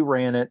 Daniel, when you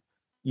ran it,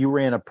 you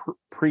ran a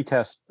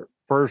pre-test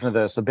version of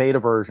this, a beta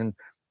version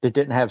that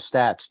didn't have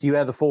stats. Do you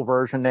have the full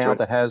version now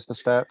that has the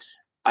stats?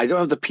 I don't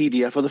have the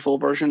PDF of the full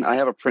version. I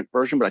have a print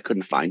version, but I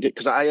couldn't find it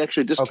because I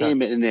actually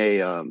came in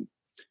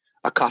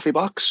a coffee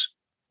box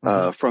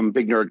from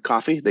Big Nerd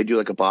Coffee. They do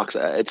like a box.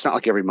 It's not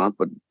like every month,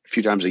 but a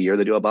few times a year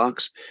they do a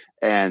box.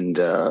 And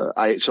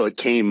so it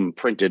came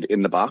printed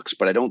in the box,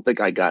 but I don't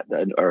think I got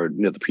the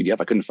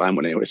PDF. I couldn't find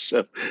one anyway.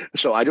 So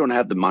I don't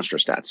have the monster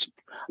stats.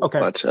 Okay,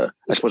 but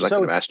I suppose I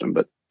could have asked them,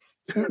 but.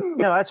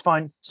 No, that's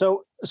fine.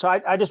 So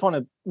I just want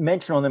to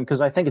mention on them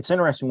because I think it's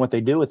interesting what they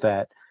do with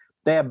that.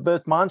 They have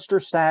both monster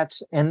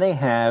stats and they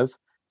have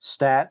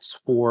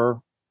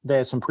stats they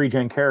have some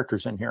pre-gen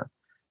characters in here,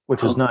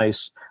 which is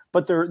nice.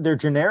 But they're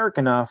generic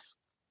enough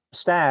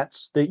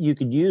stats that you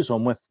could use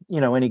them with,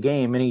 any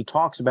game. And he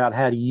talks about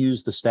how to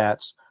use the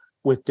stats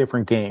with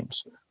different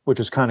games, which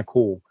is kind of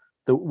cool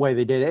the way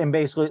they did it. And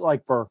basically,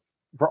 like for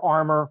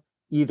armor,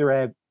 either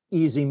have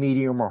easy,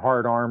 medium, or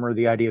hard armor,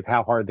 the idea of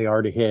how hard they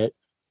are to hit.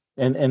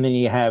 And then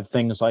you have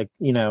things like,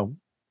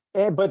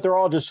 but they're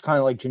all just kind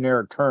of like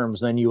generic terms.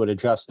 Then you would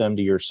adjust them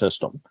to your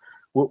system,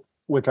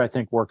 which I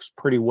think works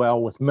pretty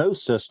well with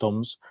most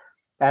systems,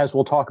 as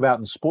we'll talk about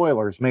in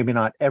spoilers, maybe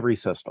not every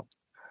system.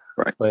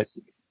 Right. But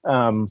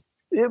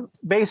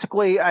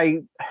basically,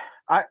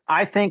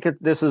 I think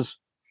this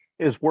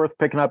is worth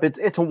picking up.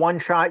 It's a one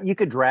shot. You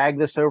could drag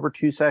this over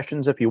 2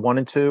 sessions if you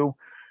wanted to.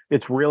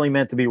 It's really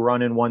meant to be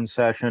run in one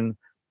session,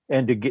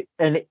 and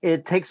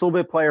it takes a little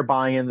bit of player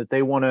buy-in that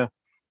they want to.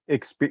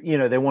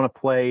 They want to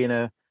play in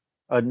a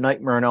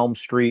Nightmare on Elm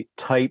Street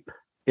type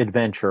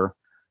adventure.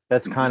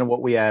 That's kind of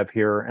what we have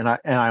here, and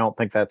I don't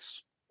think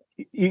that's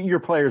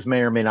your players may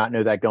or may not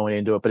know that going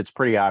into it, but it's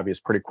pretty obvious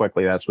pretty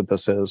quickly that's what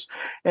this is.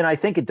 And I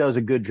think it does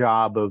a good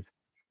job of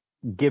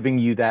giving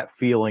you that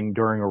feeling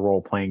during a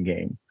role playing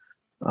game.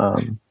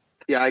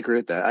 Yeah, I agree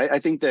with that. I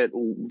think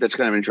that's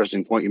kind of an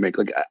interesting point you make.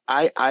 Like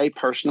I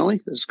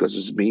personally, because this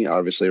is me,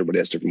 obviously everybody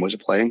has different ways of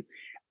playing.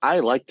 I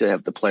like to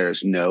have the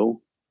players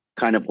know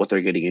kind of what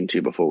they're getting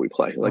into before we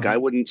play. Like I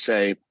wouldn't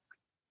say,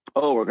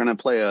 oh, we're gonna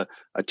play a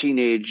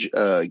teenage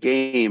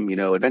game,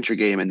 adventure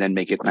game, and then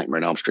make it Nightmare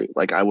on Elm Street.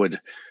 Like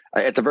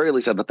at the very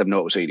least, I'd let them know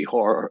it was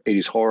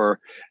 80s horror.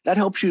 That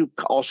helps you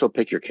also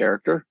pick your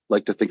character,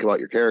 like to think about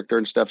your character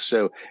and stuff.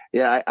 So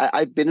yeah,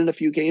 I've been in a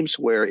few games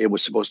where it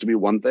was supposed to be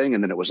one thing,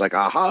 and then it was like,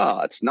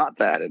 aha, it's not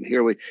that.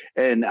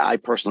 And I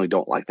personally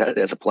don't like that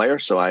as a player,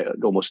 so I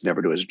almost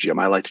never do as a GM.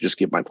 I like to just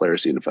give my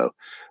players the info.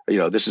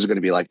 This is going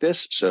to be like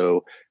this.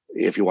 So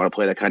if you want to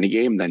play that kind of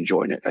game, then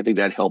join it. I think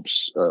that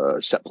helps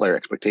set player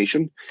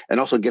expectation and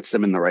also gets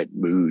them in the right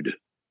mood.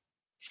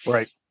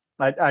 Right.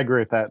 I agree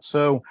with that.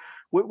 So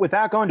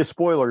without going to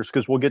spoilers,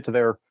 because we'll get to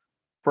there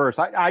first,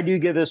 I do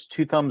give this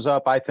 2 thumbs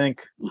up. I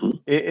think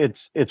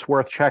it's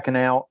worth checking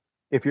out.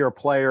 If you're a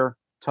player,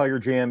 tell your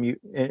GM,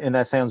 and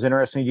that sounds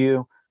interesting to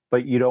you,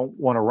 but you don't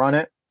want to run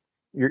it.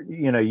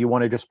 You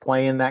want to just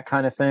play in that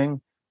kind of thing.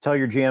 Tell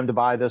your GM to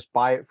buy this,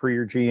 buy it for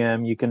your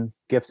GM. You can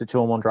gift it to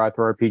him on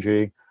Drive-Thru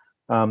RPG.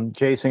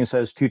 Jason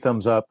says 2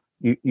 thumbs up.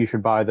 You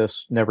should buy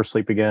this. Never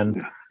Sleep Again.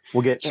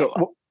 We'll get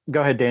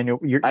go ahead, Daniel.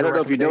 I don't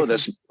know if you know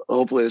this.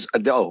 Hopefully,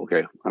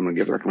 okay. I'm going to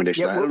give the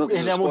recommendation. I don't know if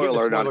it's a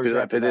spoiler or not.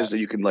 If it is, that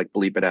you can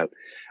bleep it out.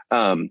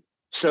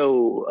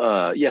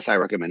 Yes, I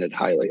recommend it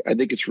highly. I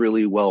think it's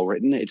really well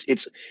written.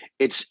 It's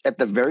at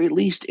the very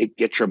least, it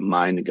gets your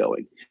mind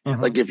going.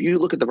 Mm-hmm. Like if you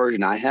look at the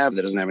version I have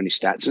that doesn't have any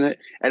stats in it,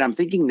 and I'm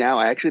thinking now,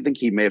 I actually think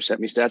he may have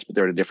sent me stats, but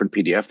they're in a different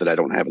PDF that I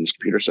don't have in this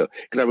computer. So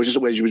because I was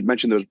just as you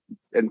mentioned those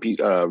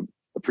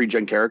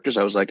pre-gen characters,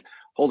 I was like,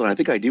 hold on, I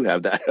think I do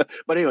have that.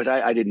 But anyways,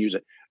 I didn't use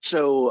it.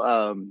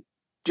 So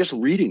just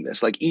reading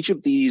this, like each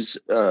of these,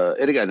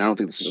 and again, I don't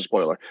think this is a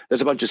spoiler.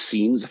 There's a bunch of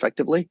scenes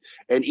effectively,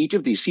 and each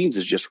of these scenes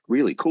is just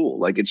really cool.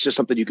 Like it's just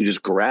something you can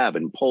just grab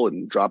and pull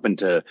and drop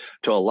into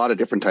a lot of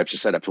different types of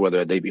setups,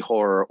 whether they be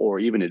horror or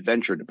even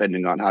adventure,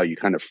 depending on how you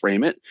kind of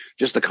frame it.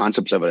 Just the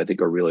concepts of it, I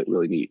think, are really,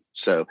 really neat.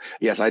 So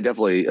yes, I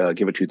definitely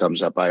give it 2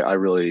 thumbs up. I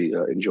really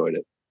enjoyed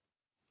it.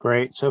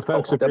 Great. So,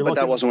 folks, that wasn't what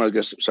I was going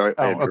to say. Sorry.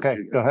 Oh, okay.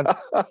 Go ahead.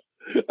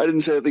 I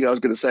didn't say anything I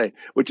was going to say,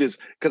 which is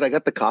because I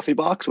got the coffee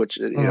box, which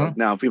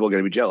now people are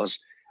going to be jealous.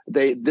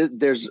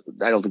 There's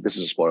I don't think this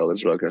is a spoiler.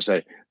 That's what I'm going to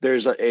say.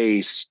 There's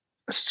a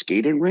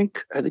skating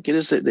rink. I think it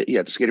is.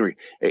 The skating rink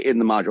in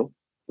the module,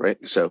 right?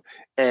 So,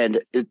 and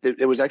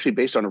it was actually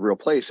based on a real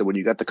place. So when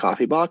you got the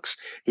coffee box,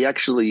 he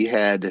actually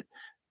had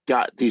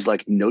got these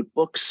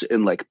notebooks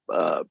and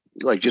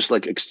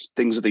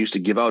things that they used to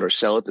give out or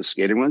sell at the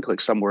skating rink,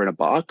 somewhere in a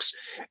box,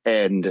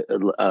 and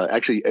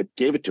actually it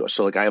gave it to us.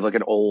 So I have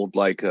an old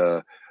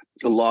a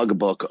log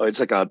book. It's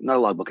not a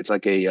log book. It's I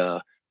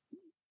guess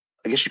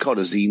you call it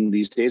a zine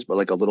these days,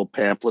 but a little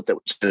pamphlet that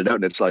was sent out,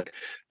 and it's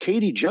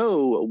Katie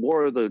Joe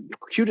wore the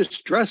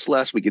cutest dress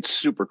last week. It's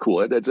super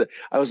cool.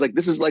 I was like,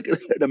 this is an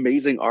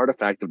amazing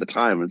artifact of the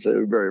time. It's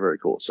very, very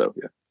cool. So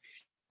yeah.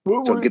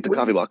 So get the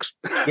coffee box.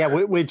 Yeah,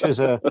 which is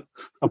a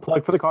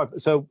plug for the coffee.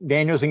 So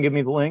Daniel's going to give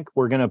me the link.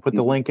 We're going to put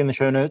the link in the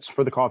show notes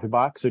for the coffee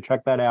box. So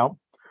check that out.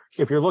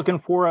 If you're looking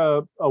for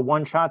a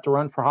one-shot to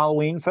run for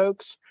Halloween,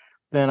 folks,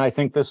 then I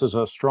think this is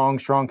a strong,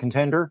 strong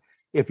contender.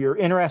 If you're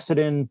interested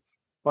in,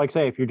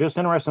 if you're just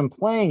interested in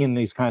playing in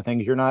these kind of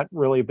things, you're not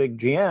really a big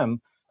GM,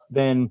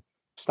 then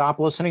stop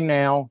listening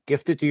now.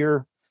 Gift it to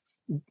your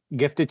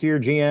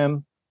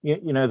GM.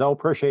 They'll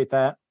appreciate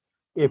that.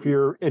 If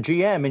you're a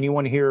GM and you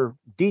want to hear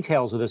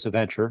details of this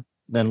adventure,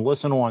 then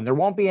listen on. There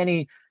won't be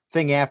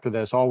anything after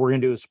this. All we're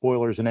going to do is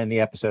spoilers and end the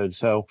episode.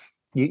 So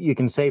you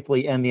can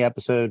safely end the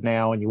episode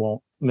now and you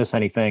won't miss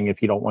anything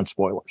if you don't want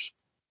spoilers.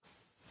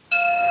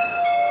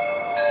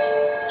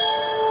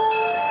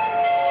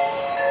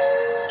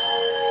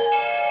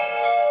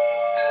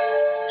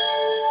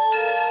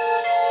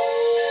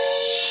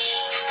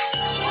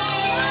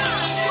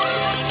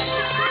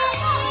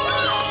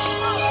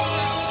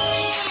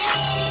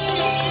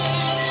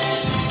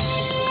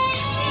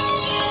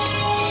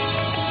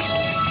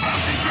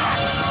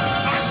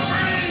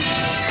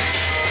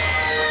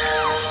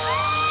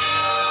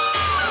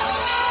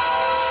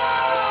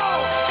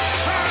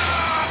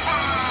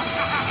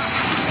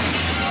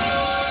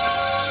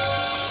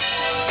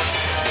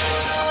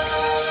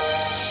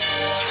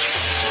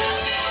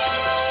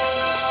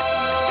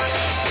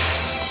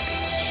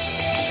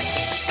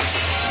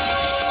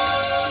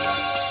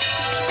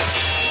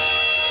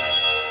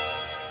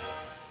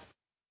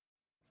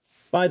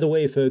 By the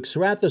way, folks,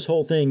 throughout this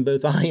whole thing,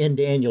 both I and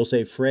Daniel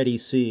say Freddie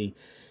C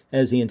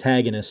as the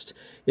antagonist.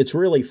 It's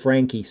really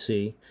Frankie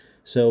C.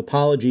 So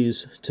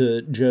apologies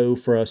to Joe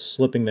for us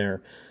slipping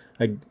there.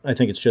 I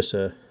think it's just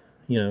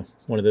one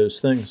of those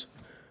things.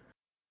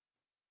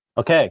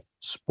 Okay,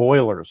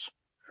 spoilers.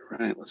 All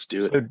right, let's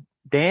do it. So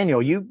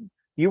Daniel, you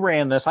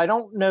ran this. I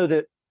don't know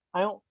that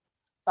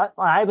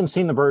I haven't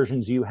seen the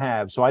versions you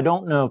have, so I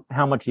don't know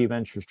how much the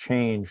adventure's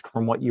changed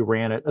from what you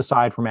ran it,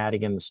 aside from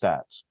adding in the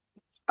stats.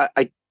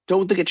 I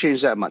don't think it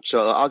changed that much.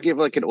 So I'll give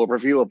an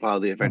overview of how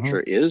the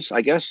adventure is,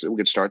 I guess. We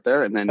could start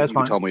there, and then you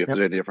can tell me if there's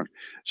anything different.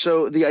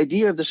 So the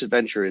idea of this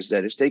adventure is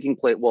that it's taking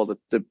place,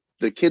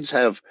 the kids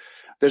have,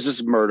 there's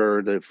this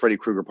murder, the Freddy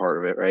Krueger part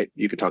of it, right?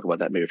 You can talk about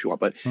that maybe if you want.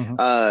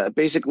 But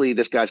basically,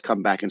 this guy's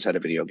come back inside a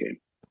video game.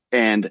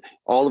 And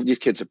all of these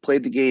kids have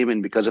played the game,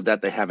 and because of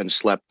that, they haven't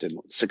slept in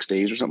 6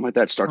 days or something like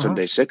that. It starts on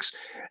day 6.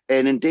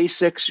 And in day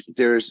 6,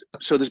 there's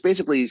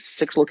basically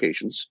 6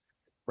 locations,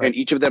 and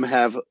each of them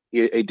have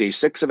a day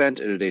 6 event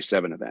and a day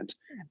 7 event.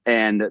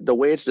 And the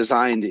way it's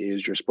designed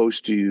is you're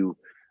supposed to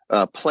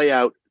play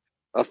out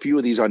a few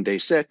of these on day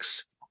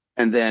 6,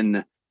 and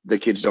then the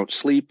kids don't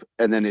sleep,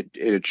 and then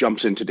it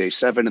jumps into day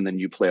 7, and then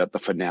you play out the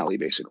finale,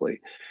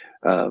 basically.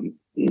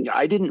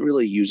 I didn't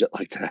really use it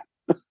like that.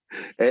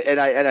 And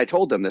I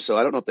told them this, so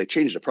I don't know if they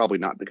changed it. Probably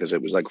not, because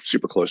it was like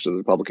super close to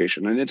the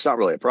publication, and it's not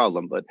really a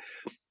problem. But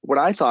what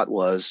I thought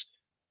was,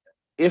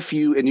 if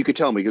you, and you could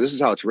tell me, because this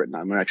is how it's written.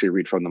 I'm going to actually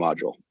read from the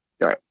module.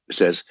 All right. It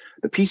says,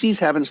 the PCs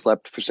haven't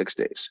slept for 6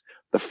 days.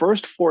 The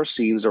first 4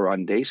 scenes are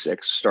on day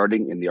 6,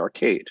 starting in the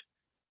arcade.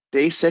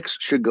 Day 6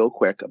 should go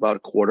quick, about a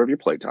quarter of your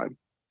playtime.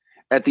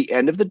 At the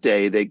end of the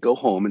day, they go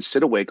home and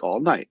sit awake all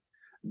night.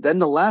 Then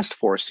the last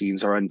 4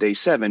 scenes are on day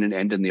 7 and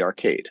end in the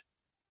arcade.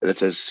 And it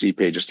says see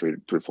pages 3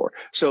 to 4.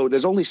 So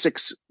there's only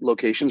 6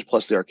 locations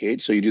plus the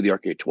arcade. So you do the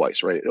arcade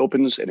twice, right? It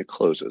opens and it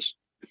closes.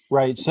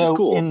 Right. So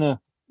cool.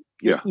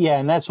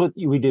 And that's what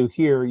we do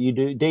here. You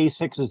do day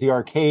 6 is the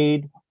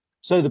arcade.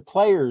 So the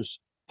players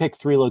pick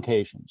 3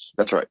 locations.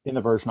 That's right. In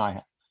the version I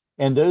have.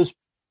 And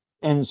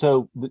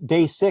so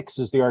day 6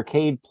 is the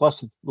arcade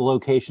plus the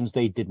locations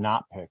they did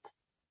not pick.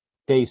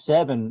 Day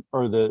 7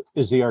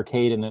 is the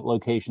arcade and the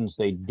locations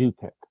they do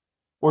pick.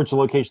 Or it's the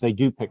location they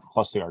do pick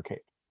plus the arcade.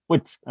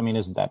 Which, I mean,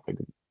 isn't that big?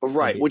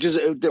 Right, which is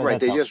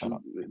right.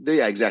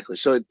 Yeah, exactly.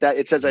 So that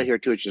it says that here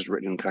too. It's just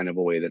written in kind of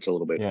a way that's a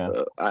little bit.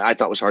 I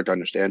thought was hard to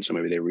understand. So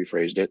maybe they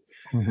rephrased it.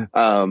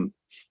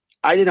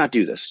 I did not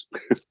do this,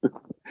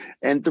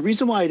 and the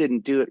reason why I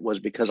didn't do it was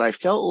because I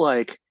felt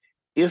like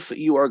if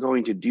you are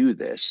going to do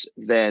this,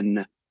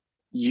 then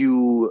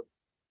you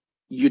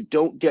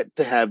don't get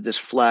to have this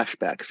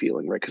flashback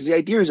feeling, right? Because the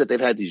idea is that they've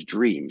had these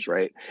dreams,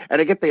 right?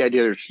 And I get the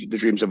idea there's the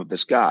dreams of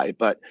this guy,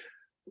 but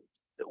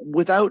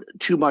without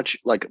too much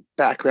like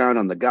background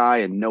on the guy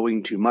and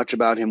knowing too much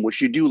about him,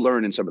 which you do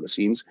learn in some of the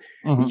scenes,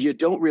 you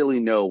don't really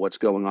know what's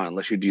going on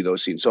unless you do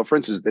those scenes. So for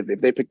instance, if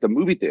they pick the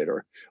movie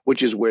theater,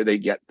 which is where they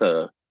get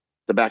the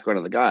background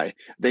of the guy,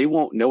 they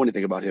won't know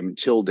anything about him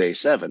until day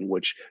 7,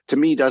 which to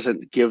me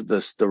doesn't give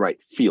the right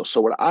feel.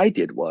 So what I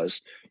did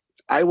was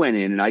I went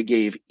in and I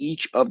gave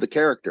each of the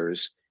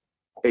characters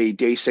a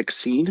day 6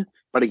 scene,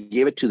 but I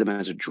gave it to them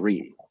as a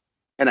dream.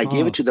 And I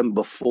gave it to them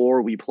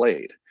before we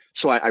played.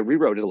 So I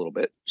rewrote it a little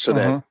bit so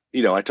that,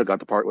 I took out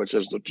the part where it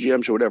says the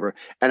GMs or whatever,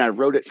 and I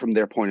wrote it from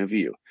their point of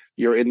view.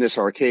 You're in this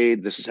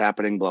arcade, this is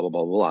happening, blah, blah,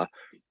 blah, blah, blah.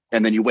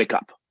 And then you wake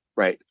up,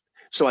 right?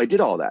 So I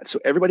did all that. So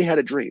everybody had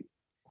a dream.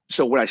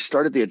 So when I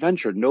started the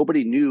adventure,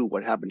 nobody knew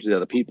what happened to the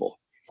other people.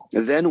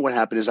 And then what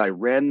happened is I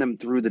ran them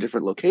through the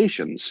different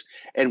locations.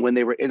 And when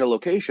they were in a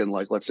location,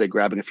 like let's say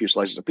grabbing a few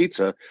slices of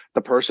pizza,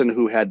 the person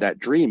who had that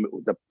dream,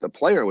 the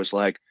player was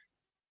like,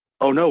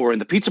 oh no, we're in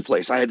the pizza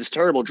place. I had this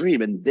terrible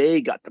dream, and they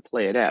got to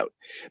play it out.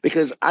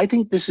 Because I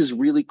think this is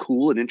really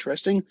cool and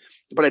interesting,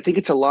 but I think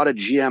it's a lot of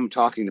GM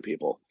talking to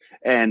people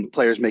and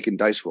players making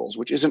dice rolls,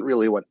 which isn't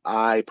really what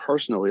I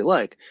personally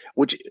like.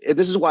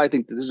 This is why I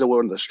think this is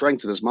one of the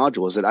strengths of this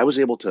module, is that I was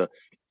able to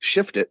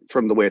shift it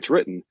from the way it's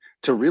written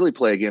to really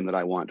play a game that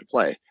I want to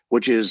play,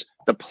 which is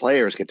the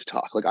players get to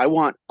talk. Like I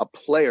want a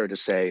player to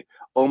say,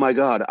 oh my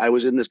God, I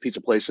was in this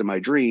pizza place in my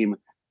dream,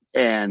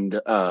 and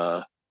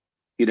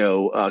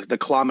the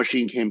claw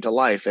machine came to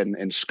life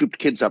and scooped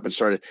kids up and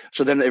started.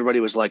 So then everybody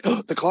was like,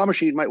 oh, the claw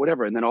machine might,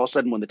 whatever. And then all of a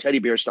sudden, when the teddy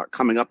bears start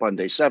coming up on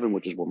day 7,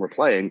 which is when we're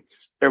playing,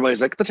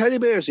 everybody's like, the teddy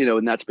bears,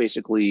 and that's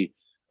basically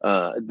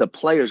the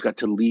players got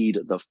to lead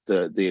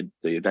the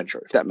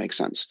adventure, if that makes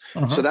sense.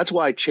 So that's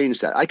why I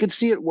changed that. I could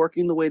see it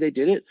working the way they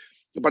did it,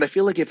 but I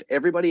feel like if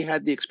everybody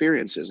had the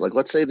experiences, like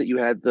let's say that you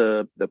had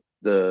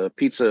the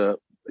pizza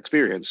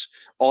experience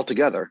all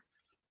together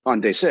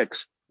on day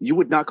 6, you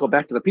would not go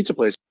back to the pizza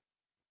place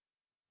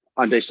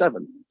on day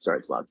 7. Sorry,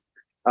 it's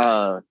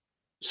loud.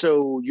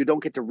 So you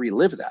don't get to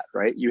relive that,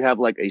 right? You have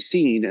like a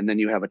scene, and then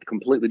you have a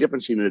completely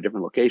different scene in a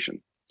different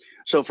location.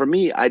 So for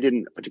me, I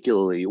didn't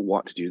particularly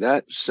want to do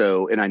that.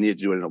 And I needed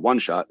to do it in a one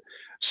shot.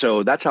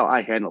 So that's how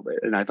I handled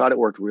it. And I thought it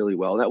worked really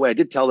well. That way I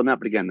did tell them that,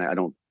 but again,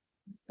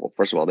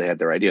 first of all, they had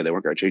their idea. They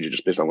weren't going to change it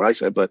just based on what I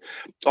said, but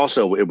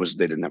also they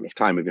didn't have enough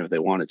time, even if they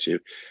wanted to.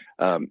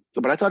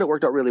 But I thought it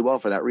worked out really well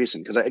for that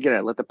reason. Because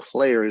I let the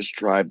players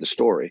drive the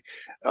story.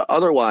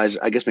 Otherwise,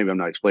 I guess maybe I'm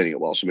not explaining it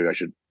well. So maybe I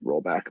should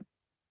roll back.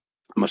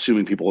 I'm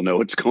assuming people know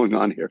what's going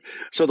on here.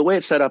 So the way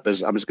it's set up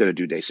is I'm just going to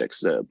do day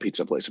 6, the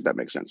pizza place, if that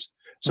makes sense.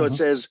 So it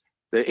says,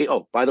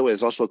 by the way,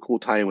 there's also a cool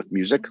tie-in with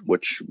music,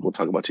 which we'll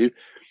talk about too.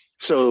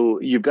 So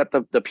you've got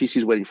the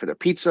PCs waiting for their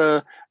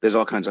pizza. There's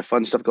all kinds of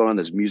fun stuff going on.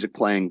 There's music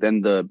playing.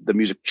 Then the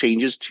music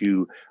changes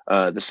to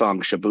the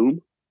song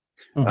Shaboom,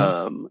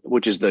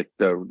 which is the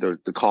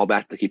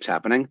callback that keeps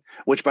happening.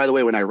 Which, by the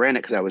way, when I ran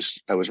it,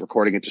 because I was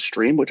recording it to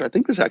stream, which I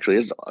think this actually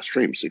is a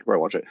stream, so you can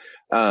probably watch it.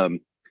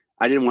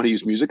 I didn't want to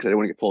use music because I didn't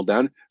want to get pulled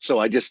down. So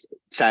I just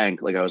sang,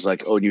 like I was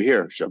like, oh, and you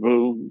hear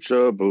Shaboom,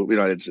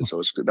 Shaboom.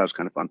 So that was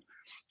kind of fun.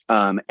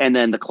 And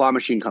then the claw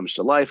machine comes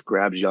to life,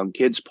 grabs young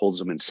kids, pulls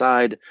them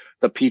inside.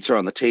 The pizza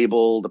on the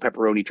table, the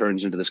pepperoni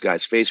turns into this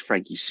guy's face,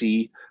 Frankie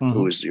C,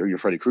 who is your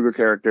Freddy Krueger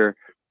character.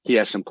 He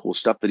has some cool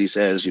stuff that he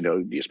says,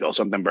 do you smell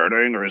something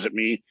burning or is it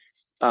me?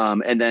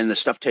 And then the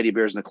stuffed teddy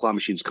bears and the claw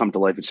machines come to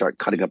life and start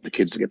cutting up the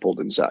kids to get pulled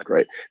inside,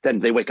 right? Then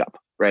they wake up,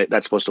 right?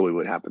 That's supposed to be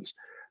what happens.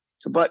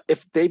 But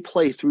if they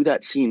play through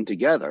that scene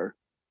together,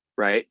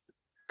 right?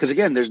 Because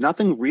again, there's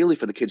nothing really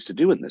for the kids to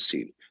do in this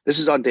scene. This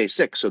is on day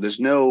 6, so there's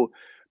no.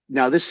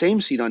 Now, this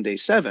same scene on day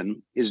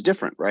 7 is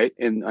different, right?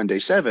 And on day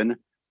 7,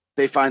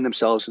 they find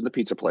themselves in the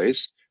pizza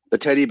place. The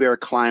teddy bear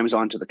climbs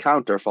onto the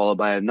counter, followed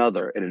by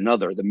another and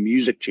another. The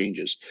music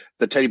changes.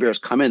 The teddy bears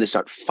come in. They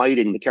start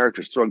fighting the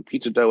characters, throwing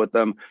pizza dough at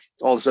them,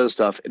 all this other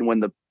stuff. And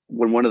when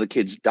one of the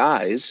kids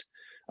dies,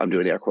 I'm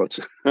doing air quotes,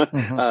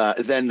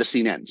 then the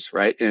scene ends,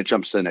 right? And it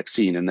jumps to the next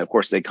scene. And of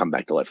course, they come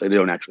back to life. They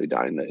don't actually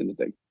die in the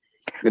thing,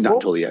 and not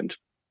until the end.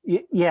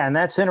 Yeah, and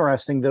that's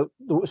interesting.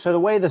 So the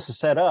way this is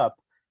set up,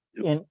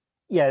 and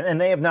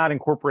they have not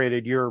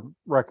incorporated your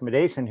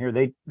recommendation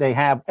here. They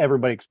have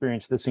everybody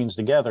experience the scenes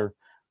together,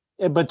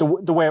 but the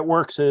way it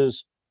works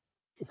is,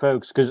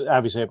 folks, because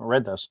obviously I haven't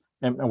read this,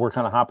 and we're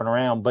kind of hopping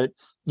around, but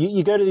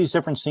you go to these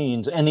different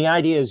scenes, and the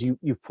idea is you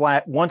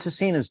once a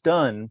scene is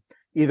done,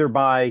 either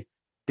by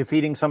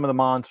defeating some of the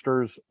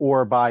monsters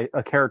or by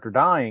a character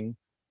dying,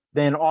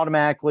 then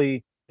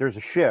automatically there's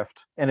a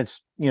shift, and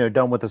it's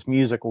done with this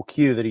musical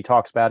cue that he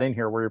talks about in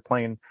here, where you're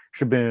playing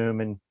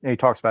Shaboom, and he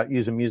talks about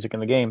using music in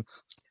the game.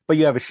 But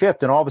you have a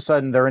shift, and all of a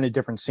sudden they're in a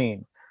different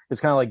scene. It's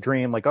kind of like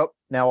Dream, like, oh,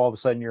 now all of a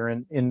sudden you're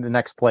in the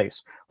next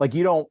place. Like,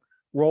 you don't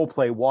role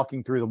play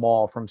walking through the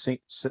mall from site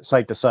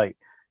to site.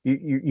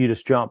 You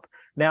just jump.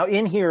 Now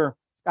in here,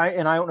 I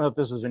don't know if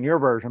this is in your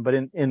version, but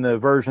in the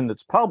version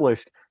that's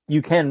published,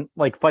 you can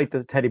like fight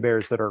the teddy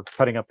bears that are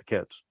cutting up the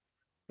kids,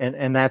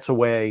 and that's a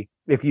way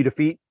if you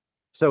defeat.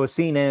 So a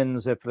scene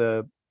ends if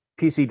the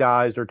PC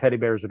dies or teddy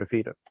bears are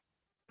defeated,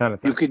 kind of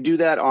thing. You could do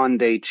that on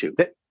day 2.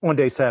 On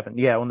day 7,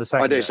 yeah. On the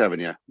second. On day 7,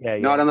 yeah.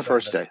 Not on the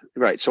first day,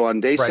 right? So on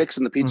day 6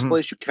 in the pizza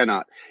place, you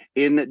cannot.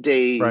 In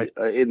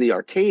the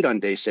arcade on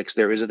day 6,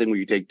 there is a thing where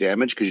you take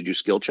damage because you do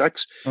skill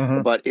checks.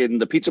 But in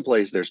the pizza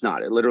place, there's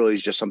not. It literally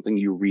is just something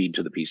you read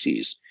to the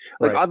PCs.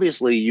 Like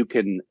obviously, you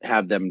can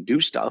have them do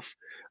stuff.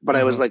 But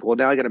I was like, well,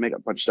 now I got to make a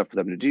bunch of stuff for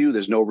them to do.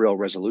 There's no real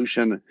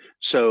resolution.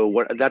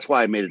 So that's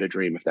why I made it a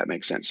dream, if that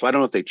makes sense. So I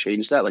don't know if they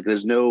changed that. Like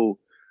there's no,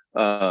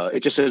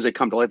 it just says they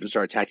come to life and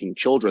start attacking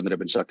children that have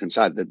been stuck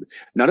inside.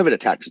 None of it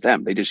attacks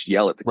them. They just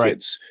yell at the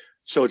kids.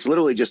 So it's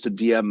literally just a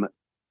DM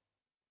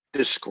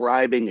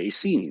describing a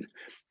scene.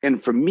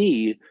 And for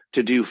me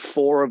to do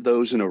 4 of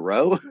those in a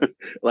row,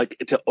 like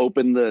to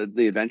open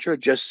the adventure,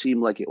 just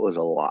seemed like it was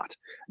a lot.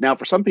 Now,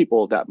 for some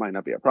people, that might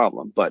not be a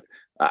problem, but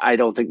I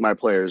don't think my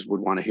players would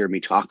want to hear me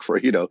talk for,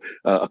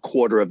 a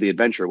quarter of the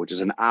adventure, which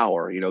is an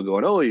hour,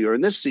 going, oh, you're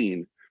in this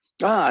scene.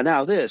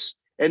 Now this.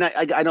 And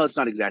I know it's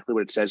not exactly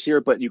what it says here,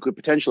 but you could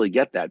potentially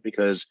get that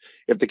because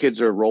if the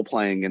kids are role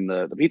playing in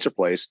the pizza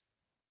place,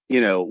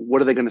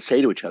 what are they going to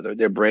say to each other?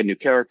 They're brand new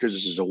characters.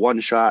 This is a one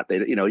shot.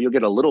 You'll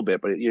get a little bit,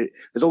 but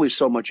there's only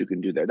so much you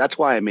can do there. That's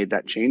why I made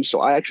that change.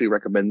 So I actually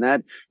recommend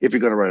that if you're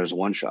going to run it as a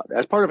one shot.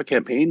 As part of a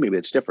campaign, maybe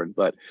it's different,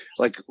 but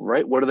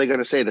what are they going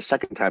to say the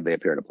second time they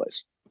appear in a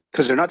place?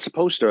 Because they're not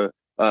supposed to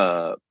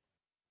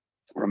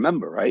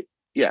remember, right?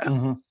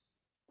 Yeah.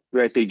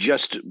 Right. They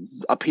just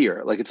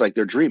appear. Like it's like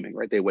they're dreaming,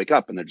 right? They wake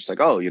up and they're just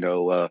like, oh,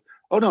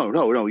 oh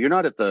no, you're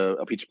not at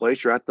a pizza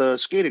place, you're at the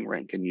skating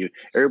rink and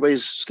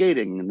everybody's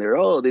skating and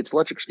it's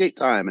electric skate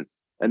time.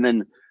 And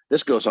then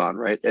this goes on,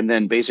 right? And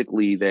then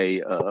basically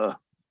they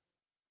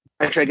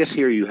actually I guess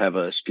here you have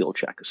a skill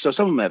check. So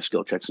some of them have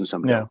skill checks and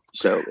some don't.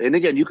 So and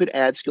again, you could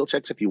add skill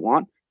checks if you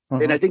want.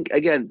 And I think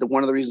again,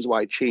 one of the reasons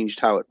why I changed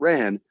how it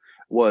ran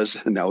was,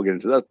 and now we'll get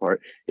into that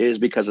part, is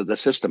because of the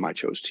system I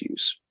chose to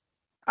use.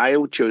 I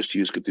chose to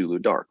use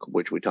Cthulhu Dark,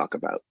 which we talk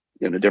about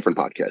in a different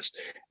podcast.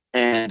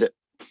 And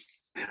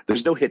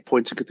there's no hit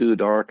points in Cthulhu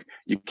Dark.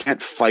 You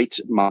can't fight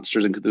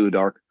monsters in Cthulhu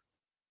Dark.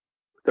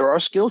 There are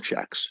skill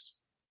checks.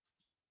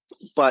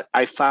 But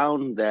I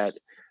found that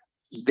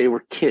they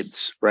were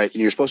kids, right?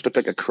 And you're supposed to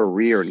pick a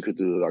career in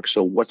Cthulhu Dark.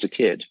 So what's a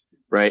kid,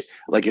 right?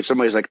 Like if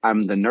somebody's like,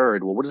 I'm the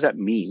nerd, well, what does that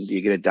mean? Do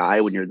you get to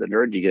die when you're the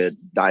nerd? Do you get to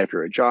die if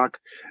you're a jock?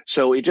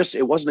 So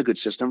it wasn't a good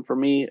system for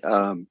me.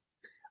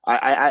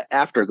 I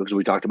after, because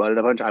we talked about it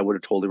a bunch, I would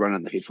have totally run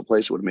on the Hateful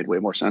Place. It would have made way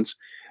more sense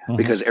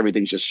because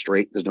everything's just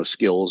straight. There's no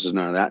skills, there's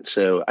none of that.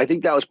 So I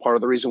think that was part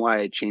of the reason why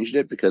I changed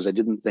it, because I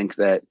didn't think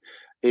that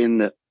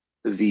in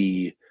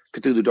the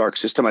Cthulhu Dark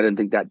system, I didn't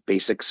think that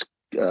basic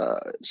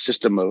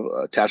system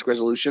of task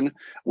resolution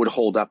would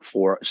hold up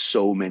for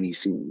so many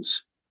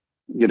scenes,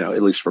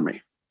 at least for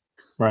me.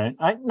 Right.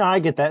 I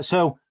get that.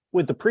 So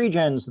with the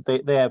pre-gens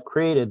that they have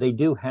created, they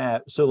do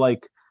have,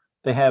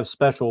 they have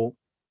special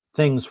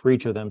things for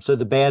each of them. So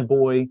the bad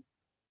boy,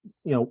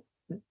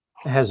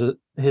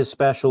 his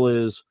special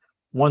is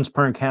once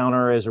per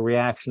encounter as a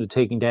reaction to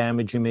taking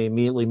damage, you may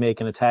immediately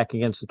make an attack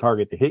against the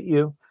target to hit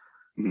you.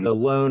 The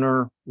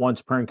loner,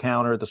 once per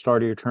encounter at the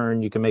start of your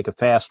turn, you can make a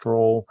fast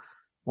roll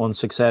On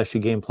success,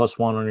 you gain +1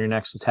 on your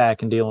next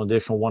attack and deal an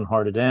additional 1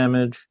 heart of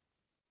damage.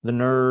 The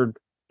Nerd,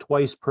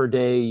 twice per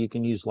day, you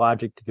can use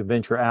logic to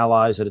convince your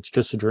allies that it's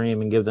just a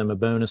dream and give them a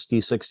bonus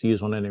D6 to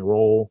use on any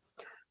roll.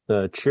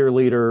 The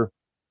Cheerleader,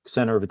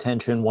 center of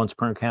attention, once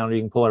per encounter,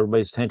 you can pull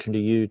everybody's attention to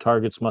you.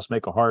 Targets must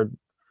make a hard,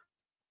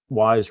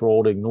 wise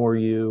roll to ignore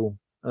you.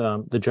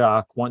 The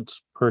Jock,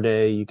 once per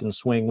day, you can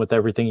swing with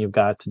everything you've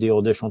got to deal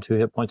additional 2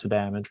 hit points of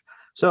damage.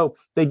 So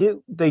they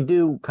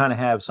do kind of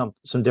have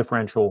some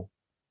differential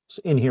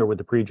in here with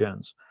the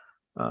pre-gens.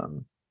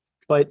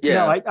 But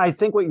yeah, no, I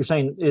think what you're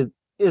saying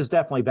is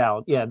definitely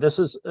valid. Yeah, this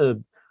is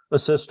a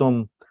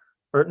system,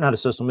 or not a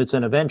system, it's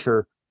an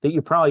adventure that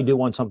you probably do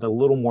want something a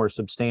little more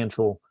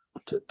substantial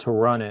to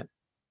run it.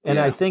 And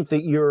I think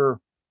that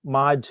your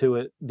mod to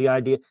it, the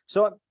idea,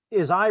 so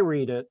as I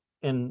read it,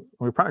 and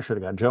we probably should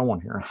have got Joe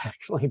on here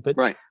actually,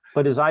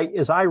 but as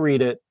I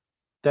read it,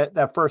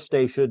 that first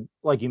day should,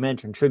 like you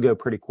mentioned, should go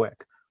pretty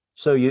quick.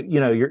 So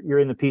you're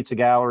in the pizza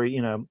gallery,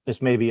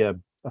 it's maybe a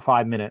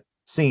 5-minute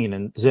scene,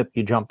 and zip,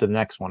 you jump to the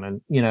next one,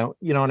 and you know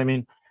what I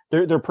mean.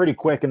 They're pretty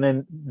quick, and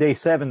then day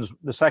 7's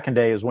the second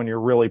day is when you're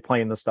really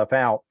playing the stuff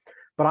out.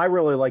 But I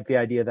really like the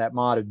idea of that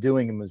mod of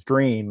doing them as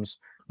dreams,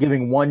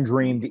 giving one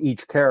dream to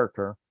each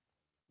character.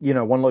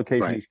 One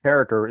location each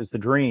character is the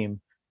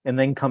dream, and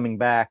then coming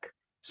back.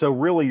 So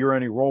really, you're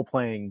only role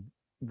playing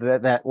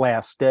that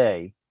last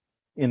day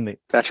in the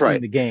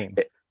in the game.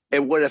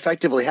 And what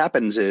effectively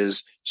happens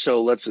is,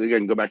 so let's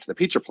again go back to the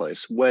pizza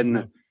place.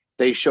 When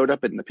they showed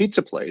up in the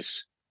pizza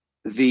place,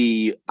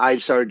 I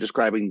started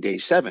describing day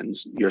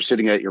 7's. You're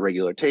sitting at your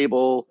regular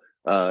table.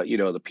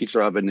 The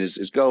pizza oven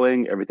is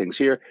going. Everything's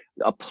here.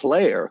 A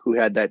player who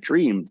had that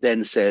dream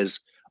then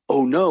says,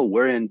 "Oh no,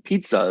 we're in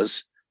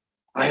pizzas.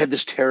 I had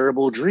this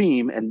terrible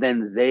dream," and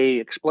then they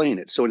explain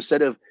it. So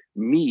instead of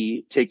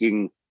me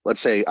taking,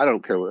 let's say, I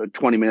don't care,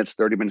 20 minutes,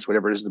 30 minutes,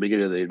 whatever it is at the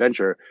beginning of the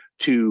adventure,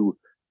 to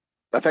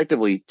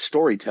effectively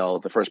story tell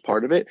the first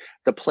part of it,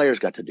 the players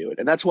got to do it.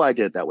 And that's why I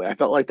did it that way. I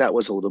felt like that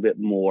was a little bit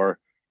more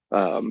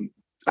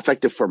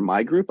effective for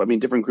my group. I mean,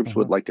 different groups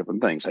would like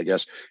different things, I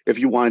guess. If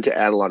you wanted to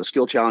add a lot of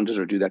skill challenges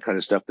or do that kind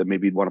of stuff, then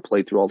maybe you'd want to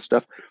play through all the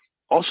stuff.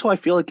 Also, I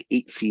feel like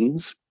 8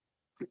 scenes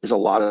is a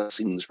lot of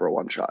scenes for a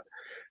one shot.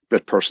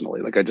 But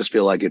personally, I just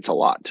feel like it's a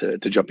lot to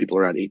jump people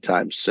around 8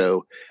 times.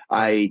 So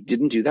I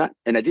didn't do that,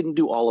 and I didn't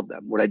do all of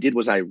them. What I did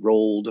was I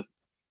rolled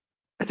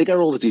a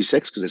D6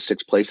 because it's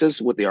 6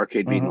 places, with the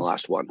arcade being the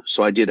last one.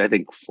 So I did, I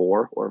think,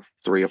 4 or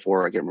 3 or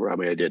 4. I can't remember how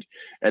many I did.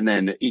 And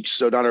then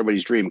so not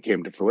everybody's dream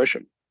came to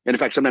fruition. And in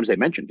fact, sometimes they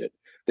mentioned it.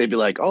 They'd be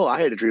like, "Oh, I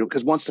had a dream,"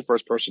 because once the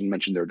first person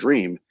mentioned their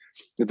dream,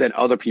 then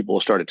other people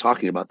started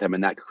talking about them,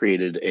 and that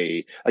created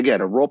a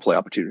role play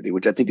opportunity,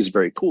 which I think is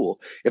very cool.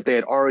 If they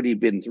had already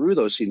been through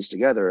those scenes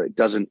together, it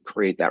doesn't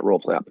create that role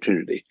play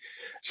opportunity.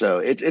 So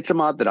it's a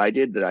mod that I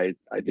did that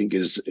I think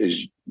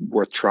is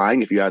worth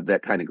trying if you have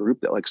that kind of group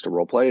that likes to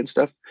role play and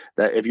stuff.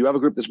 That if you have a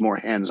group that's more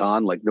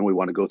hands-on, like, no, we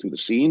want to go through the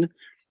scene,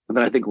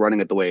 then I think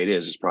running it the way it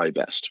is probably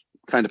best.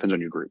 Kind of depends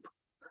on your group.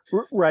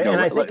 Right. And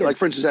I think like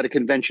for instance, at a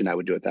convention, I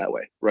would do it that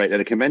way, right?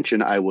 At a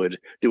convention, I would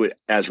do it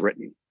as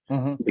written.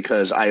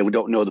 Because I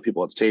don't know the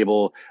people at the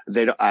table.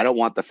 I don't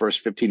want the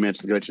first 15 minutes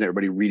of the convention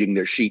everybody reading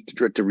their sheet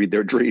to read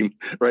their dream,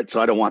 right?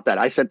 So I don't want that.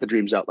 I sent the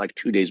dreams out like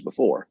 2 days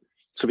before,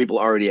 so people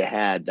already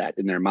had that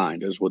in their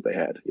mind as what they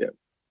had.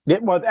 Yeah.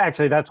 Well,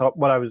 actually, that's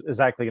what I was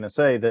exactly going to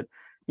say. That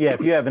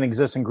if you have an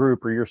existing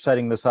group or you're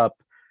setting this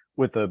up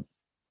with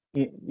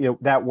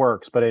that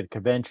works, but at a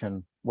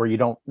convention where you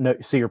don't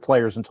see your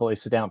players until they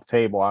sit down at the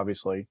table,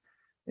 obviously,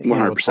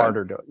 it's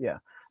harder to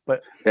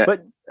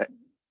But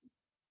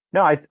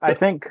no, I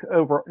think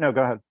over. No,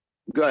 go ahead.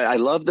 Good. I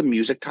love the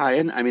music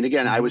tie-in. I mean,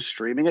 again, I was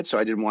streaming it, so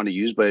I didn't want to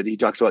use, but he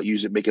talks about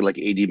making like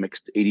 80s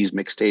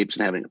mixtapes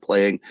and having it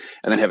playing,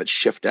 and then have it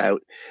shift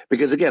out.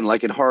 Because again,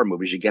 like in horror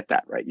movies, you get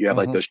that, right? You have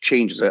like those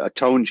changes, a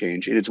tone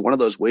change, and it's one of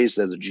those ways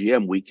that as a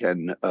GM we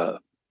can.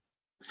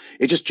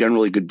 It's just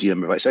generally good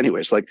DM advice,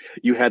 anyways. Like,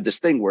 you had this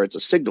thing where it's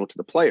a signal to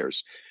the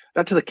players,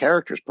 not to the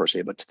characters per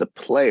se, but to the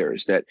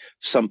players, that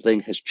something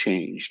has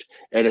changed,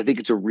 and I think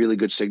it's a really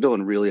good signal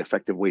and really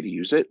effective way to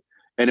use it.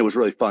 And it was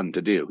really fun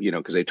to do,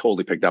 because they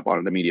totally picked up on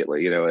it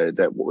immediately,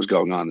 that what was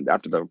going on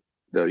after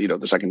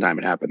the second time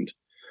it happened.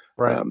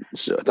 Right.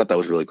 So I thought that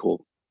was really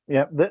cool.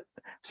 Yeah.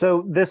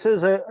 So this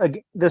is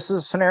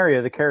a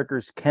scenario the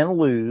characters can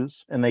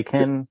lose and they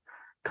can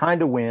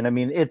kind of win. I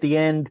mean, at the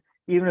end,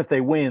 even if they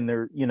win,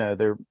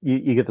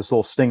 you get this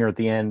little stinger at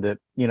the end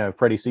that,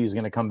 Freddy C is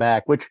going to come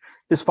back, which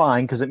is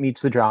fine because it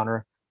meets the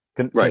genre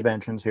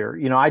conventions here.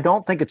 I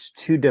don't think it's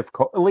too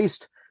difficult, at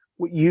least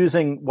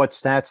using what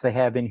stats they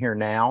have in here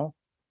now.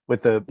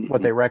 With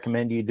what they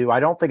recommend you do, I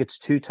don't think it's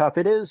too tough.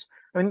 It is.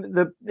 I mean,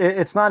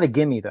 it's not a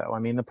gimme though. I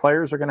mean, the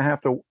players are going to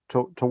have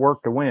to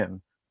work to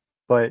win,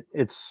 but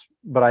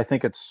I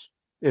think it's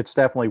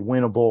definitely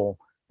winnable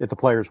if the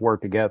players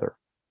work together.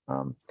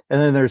 And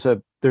then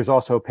there's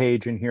also a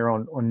page in here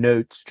on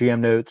notes,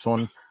 GM notes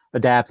on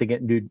adapting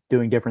it and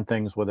doing different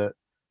things with it.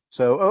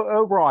 So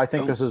overall, I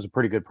think this is a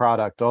pretty good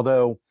product.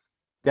 Although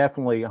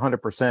definitely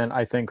 100%,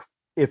 I think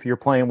if you're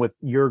playing with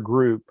your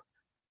group,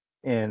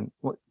 and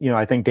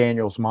I think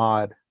Daniel's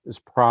mod is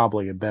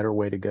probably a better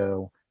way to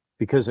go,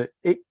 because it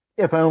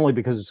if only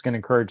because it's going to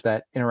encourage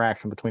that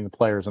interaction between the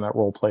players and that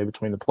role play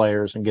between the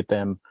players and get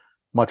them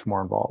much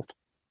more involved.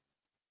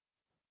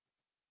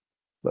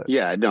 But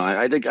yeah, no,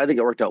 I think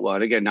it worked out well.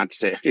 And again, not to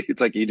say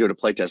it's like you doing a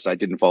play test, I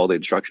didn't follow the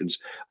instructions,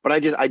 but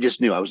I just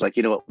knew. I was like,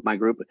 you know what, my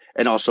group,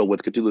 and also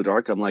with Cthulhu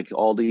Dark, I'm like,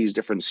 all these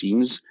different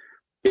scenes,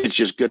 they're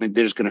just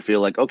gonna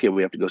feel like, okay,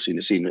 we have to go scene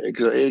to scene.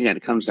 Because again,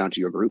 it comes down to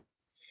your group.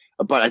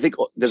 But I think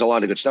there's a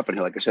lot of good stuff in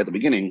here. Like I said at the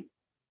beginning,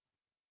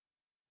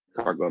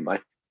 car going by.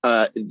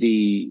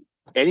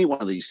 Any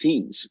one of these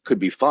scenes could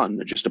be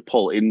fun just to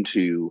pull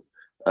into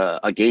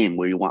a game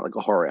where you want like a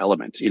horror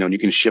element, and you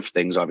can shift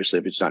things, obviously,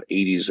 if it's not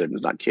 80s and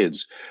it's not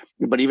kids.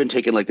 But even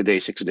taking like the day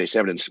 6 and day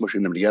 7 and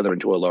smushing them together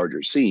into a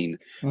larger scene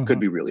could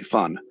be really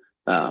fun.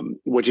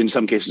 Which in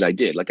some cases I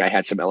did. Like I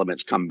had some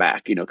elements come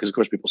back, because of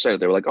course people said it.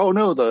 They were like, oh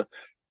no,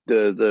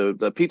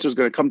 the pizza's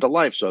going to come to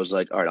life. So I was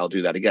like, all right, I'll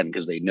do that again,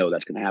 because they know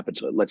that's going to happen.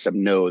 So it lets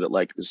them know that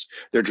like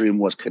their dream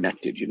was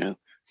connected,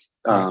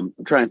 I'm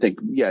trying to think.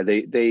 Yeah,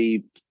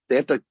 they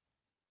have to,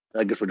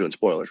 I guess we're doing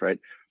spoilers, right?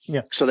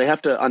 Yeah. So they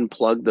have to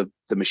unplug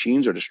the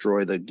machines or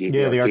destroy the game.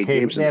 Yeah, the arcade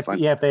games. They have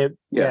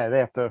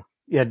to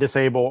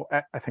disable,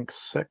 I think,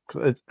 6,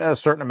 a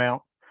certain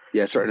amount.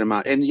 Yeah, a certain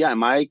amount. And yeah,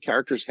 my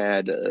characters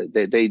had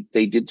they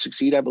did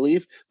succeed, I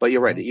believe. But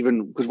you're right.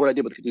 Even because what I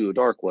did with Cthulhu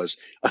Dark was,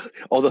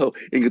 although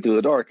in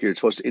Cthulhu Dark you're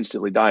supposed to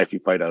instantly die if you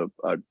fight a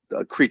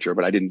creature,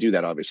 but I didn't do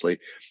that. Obviously,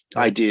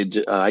 I did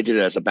it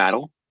as a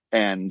battle.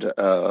 And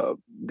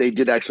they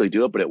did actually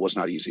do it, but it was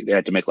not easy. They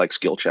had to make like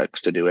skill checks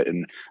to do it.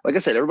 And like I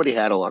said, everybody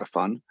had a lot of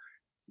fun.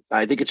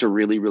 I think it's a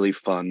really, really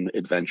fun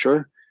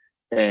adventure.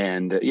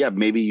 And yeah,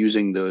 maybe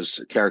using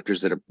those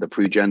characters that are the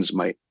pre-gens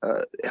might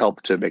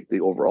help to make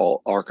the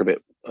overall arc of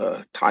it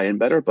tie in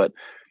better. But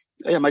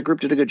yeah, my group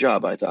did a good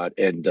job, I thought.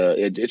 And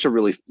it's a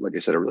really, like I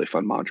said, a really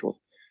fun module.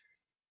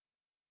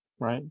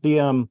 Right. It's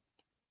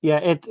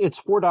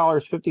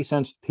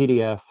 $4.50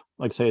 PDF.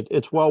 Like I say,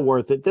 it's well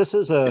worth it. This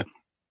is a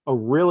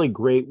really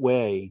great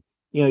way.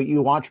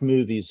 You watch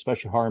movies,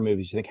 especially horror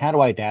movies, you think, how do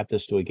I adapt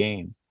this to a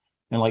game?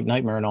 And like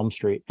Nightmare on Elm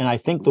Street. And I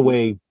think the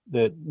way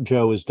that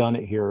Joe has done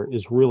it here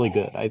is really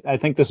good. I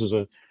think this is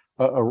a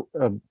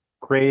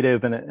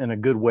creative and a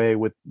good way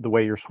with the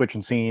way you're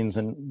switching scenes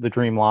and the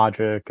dream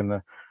logic and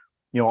the,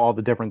 all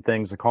the different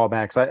things, the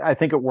callbacks. I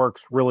think it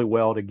works really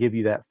well to give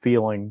you that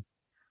feeling.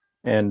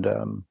 And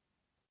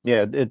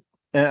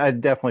I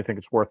definitely think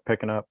it's worth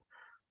picking up.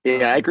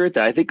 Yeah, I agree with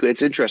that. I think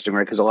it's interesting,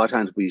 right? Because a lot of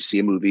times we see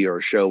a movie or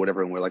a show,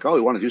 whatever, and we're like, oh,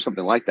 we want to do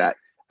something like that.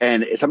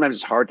 And sometimes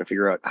it's hard to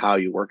figure out how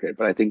you work it.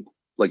 But I think,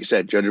 like you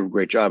said, Joe did a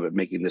great job at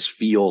making this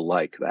feel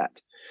like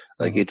that.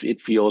 Like it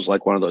feels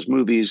like one of those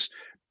movies.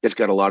 It's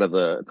got a lot of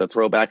the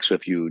throwbacks. So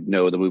if you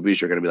know the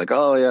movies, you're going to be like,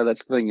 oh, yeah,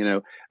 that's the thing,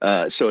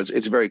 So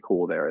it's very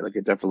cool there. Like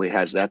it definitely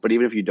has that. But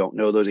even if you don't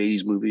know those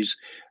 80s movies,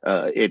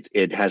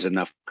 it has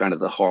enough kind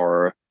of the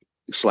horror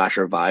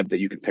slasher vibe that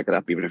you can pick it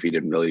up, even if you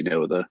didn't really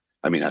know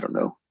I don't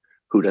know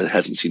who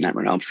hasn't seen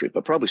Nightmare on Elm Street,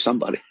 but probably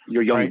somebody,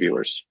 your young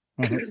viewers.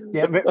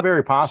 Yeah,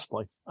 very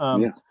possibly.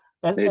 And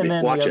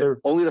then watch it.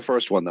 Only the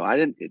first one, though.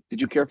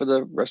 Did you care for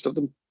the rest of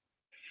them?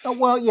 Oh,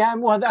 well, yeah.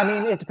 Well, I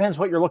mean, it depends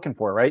what you're looking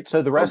for, right?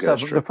 So the rest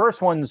of the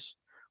first one's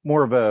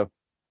more of a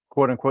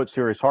quote unquote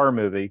serious horror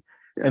movie.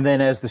 Yeah. And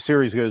then as the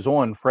series goes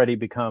on, Freddy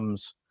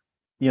becomes,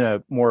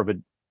 more of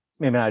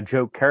maybe not a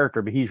joke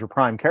character, but he's your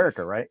prime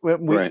character, right?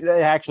 Right.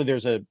 Actually,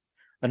 there's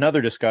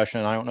another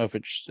discussion. I don't know if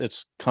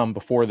it's come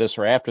before this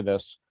or after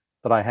this,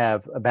 that I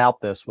have about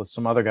this with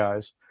some other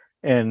guys.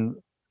 And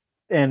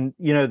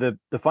the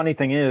funny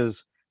thing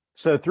is,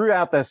 so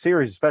throughout that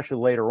series, especially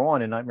later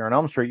on in Nightmare on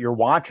Elm Street, you're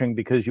watching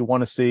because you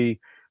want to see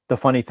the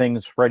funny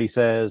things Freddy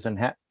says and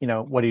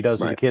what he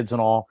does with the kids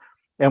and all.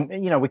 And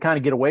we kind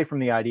of get away from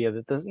the idea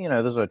that this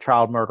is a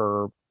child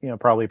murderer,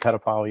 probably a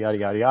pedophile, yada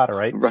yada yada,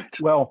 right? Right.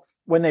 Well,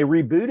 when they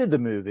rebooted the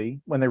movie,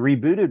 when they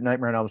rebooted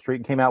Nightmare on Elm Street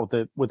and came out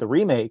with the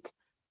remake,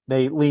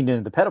 they leaned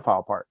into the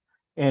pedophile part.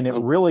 And it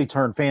really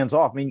turned fans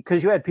off. I mean,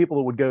 because you had people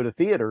that would go to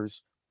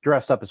theaters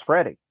dressed up as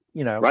Freddy,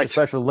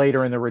 especially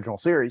later in the original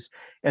series.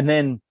 And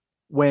then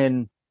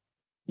when,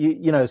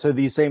 so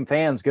these same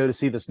fans go to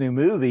see this new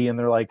movie and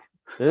they're like,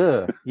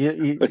 ugh,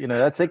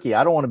 that's icky.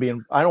 I don't want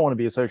to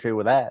be associated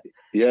with that.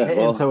 Yeah.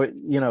 And so,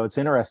 it's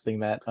interesting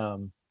that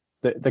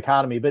the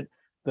dichotomy. But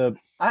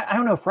I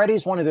don't know,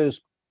 Freddy's one of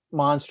those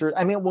monsters.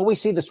 I mean, well, we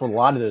see this with a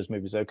lot of those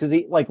movies, though, because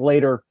he, like,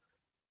 later,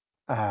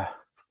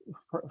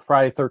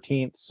 Friday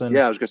 13th, and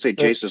I was gonna say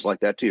Jason's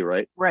like that too,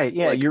 right? Right.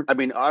 Yeah.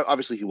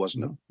 Obviously he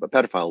wasn't a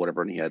pedophile or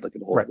whatever, and he had like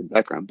a whole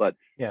background, but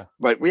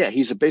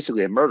he's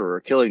basically a murderer,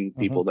 killing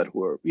people that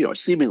were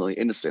seemingly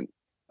innocent.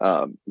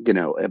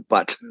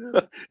 But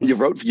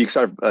you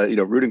start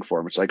rooting for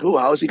him. It's like, oh,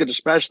 how is he going to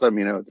smash them?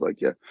 It's like,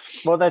 yeah.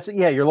 Well,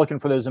 you're looking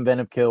for those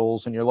inventive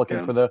kills, and you're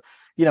looking for the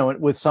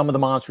with some of the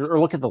monsters, or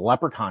look at the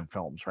Leprechaun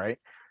films, right?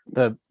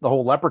 The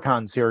whole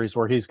Leprechaun series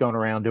where he's going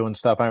around doing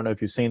stuff. I don't know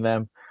if you've seen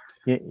them.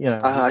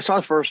 I saw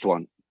the first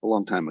one a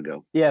long time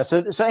ago. Yeah.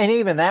 So and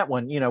even that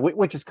one,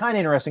 which is kind of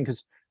interesting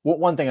because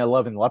one thing I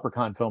love in the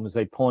Leprechaun film is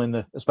they pull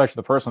in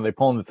especially the first one, they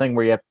pull in the thing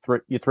where you have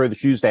to you throw the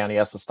shoes down, he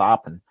has to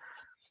stop and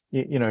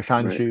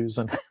shine the shoes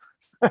and.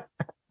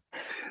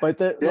 But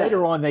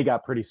later on, they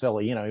got pretty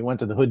silly. He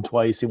went to the hood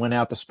twice. He went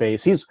out to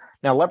space.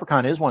 Now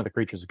Leprechaun is one of the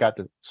creatures that got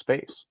to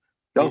space.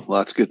 Oh, well,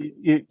 that's good.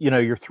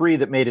 Your three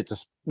that made it to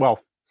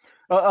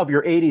of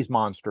your '80s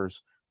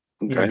monsters.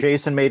 Okay.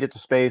 Jason made it to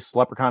space.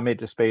 Leprechaun made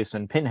it to space,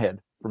 and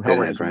Pinhead from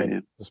Hellraiser made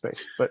it to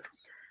space. But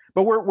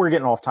we're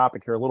getting off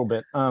topic here a little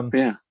bit.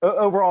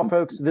 Overall,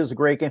 folks, this is a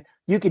great game.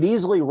 You could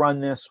easily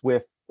run this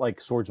with like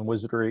Swords and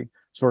Wizardry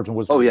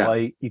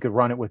Light. You could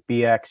run it with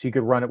BX. You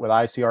could run it with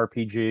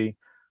ICRPG.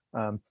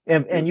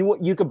 And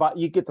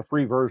you get the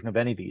free version of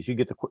any of these. You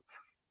get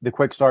the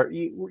quick start.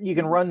 You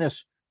can run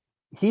this.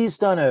 He's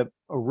done a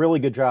really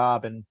good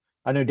job, and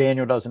I know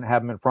Daniel doesn't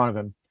have them in front of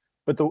him,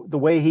 but the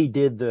way he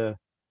did the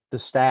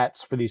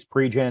stats for these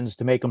pre-gens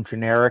to make them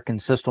generic and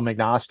system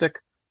agnostic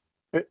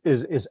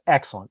is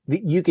excellent.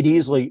 You could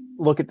easily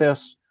look at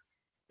this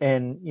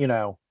and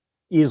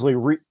easily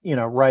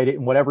write it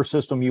in whatever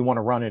system you want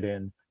to run it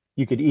in.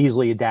 You could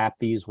easily adapt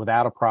these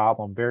without a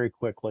problem very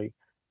quickly.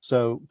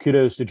 So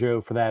kudos to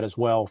Joe for that as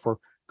well.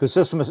 Because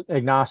system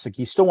agnostic,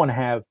 you still want to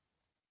have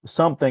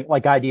something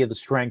like idea of the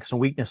strengths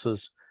and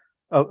weaknesses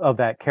of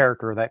that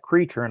character, that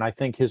creature. And I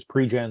think his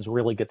pre-gens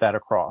really get that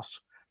across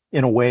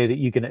in a way that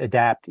you can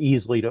adapt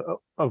easily to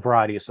a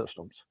variety of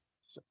systems.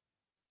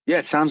 Yeah,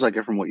 it sounds like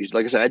it from what you,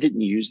 like I said, I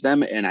didn't use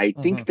them, and I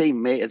think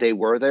they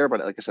were there, but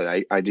like I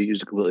said, I did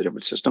use a completely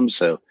different system,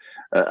 so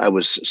I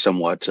was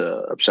somewhat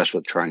obsessed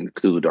with trying the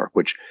Cthulhu Dark,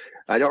 which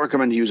I don't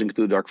recommend using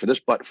Cthulhu Dark for this,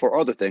 but for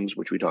other things,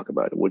 which we talk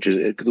about, which is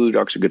Cthulhu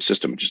Dark's a good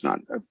system, it's just not.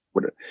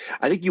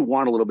 I think you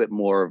want a little bit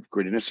more of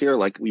grittiness here,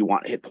 like you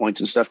want hit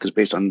points and stuff, because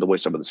based on the way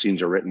some of the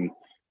scenes are written,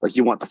 like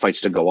you want the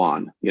fights to go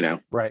on,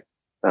 Right.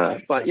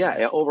 But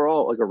yeah,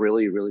 overall, like a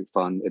really, really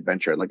fun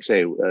adventure, and like I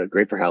say,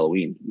 great for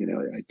Halloween.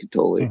 I could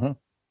totally.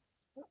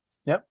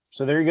 Yep.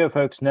 So there you go,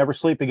 folks. Never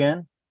Sleep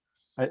Again.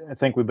 I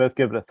think we both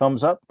give it a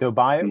thumbs up. Go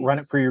buy it. Run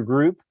it for your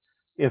group.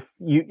 If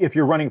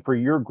you're running for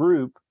your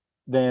group,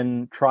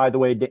 then try the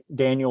way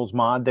Daniel's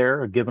mod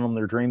there, of giving them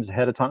their dreams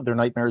ahead of time, their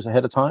nightmares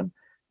ahead of time.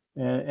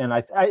 And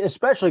I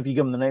especially if you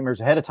give them the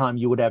nightmares ahead of time,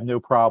 you would have no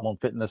problem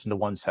fitting this into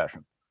one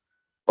session.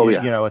 Oh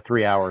yeah. A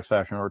 3-hour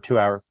session or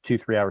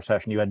 3-hour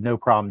session. You had no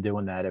problem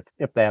doing that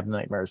if they have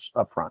nightmares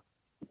up front.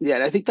 Yeah,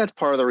 and I think that's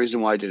part of the reason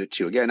why I did it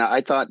too. Again,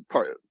 I thought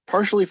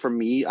partially for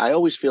me, I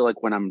always feel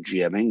like when I'm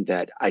GMing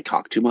that I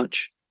talk too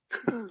much,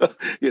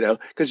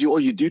 because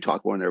you do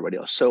talk more than everybody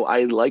else. So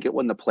I like it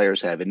when the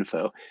players have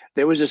info.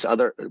 There was this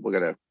other, we're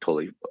going to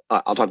totally,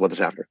 I'll talk about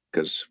this after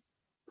because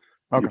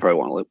you probably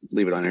want to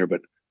leave it on here,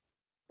 but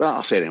well,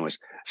 I'll say it anyways.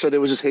 So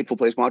there was this Hateful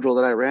Place module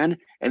that I ran,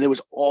 and there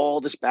was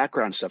all this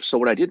background stuff. So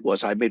what I did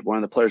was I made one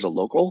of the players a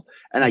local,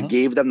 and I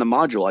gave them the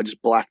module. I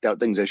just blacked out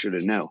things they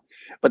shouldn't know.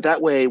 But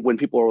that way, when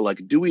people were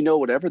like, do we know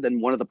whatever,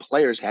 then one of the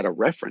players had a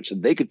reference,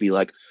 and they could be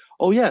like,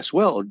 oh, yes,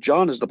 well,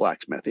 John is the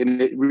blacksmith.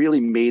 And it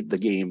really made the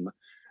game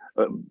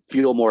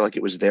feel more like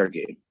it was their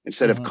game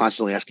instead of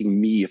constantly asking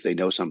me if they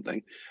know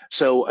something.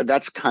 So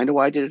that's kind of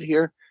why I did it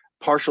here.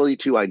 Partially,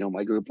 too, I know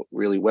my group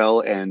really well,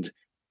 and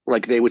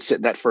like they would sit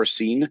in that first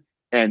scene,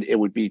 and it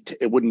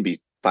wouldn't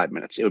be 5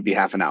 minutes. It would be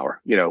half an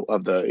hour,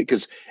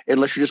 because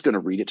unless you're just going to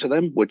read it to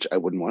them, which I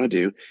wouldn't want to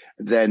do,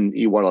 then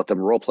you want to let them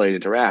role play and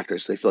interact, or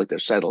so they feel like they're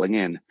settling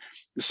in.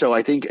 So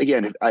I think,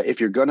 again,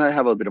 if you're going to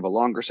have a bit of a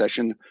longer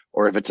session,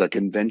 or if it's a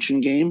convention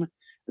game,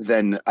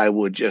 then I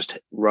would just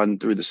run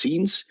through the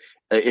scenes.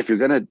 If you're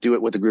going to do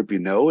it with a group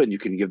and you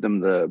can give them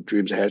the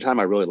dreams ahead of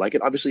time, I really like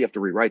it. Obviously, you have to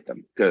rewrite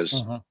them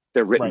because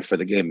they're written for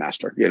the game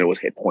master, with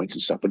hit points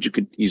and stuff, but you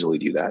could easily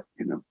do that,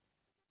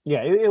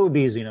 Yeah, it would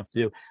be easy enough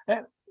to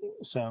do.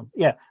 So,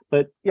 yeah,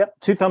 but yep,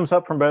 2 thumbs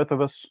up from both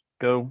of us.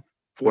 Go.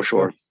 For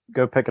sure.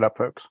 Go pick it up,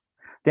 folks.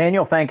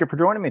 Daniel, thank you for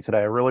joining me today.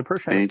 I really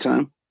appreciate it.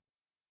 Anytime.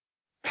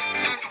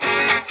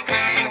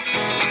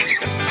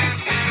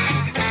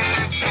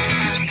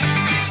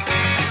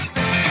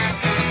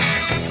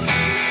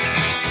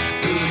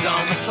 Who's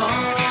on the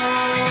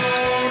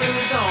phone?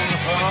 Who's on the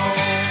phone?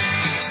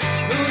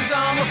 Who's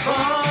on the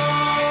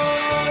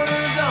phone?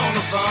 Who's on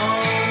the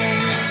phone?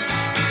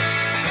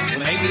 Well,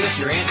 maybe it's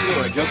your auntie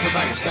or a joke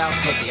about your spouse,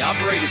 but the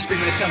operator's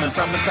screaming it's coming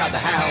from inside the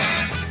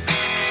house.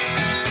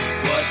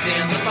 What's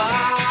in the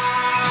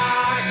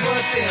box?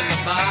 What's in the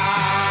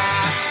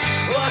box?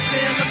 What's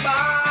in the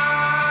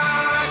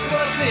box?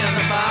 What's in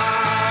the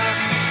box?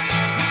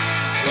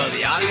 Well,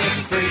 the audience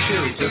is pretty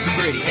sure he took a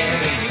pretty head,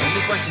 and the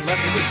only question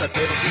left is if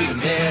it'll shoot him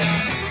dead.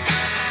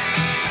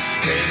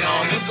 Bring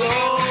on the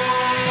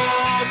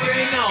gold,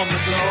 bring on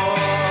the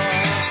gold.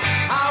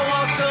 I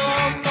want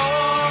some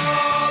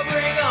more,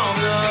 bring on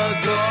the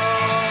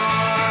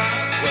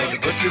gold. Well, the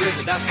butcher is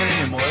a dustman and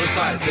your moil is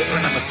by the tipper,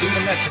 and I'm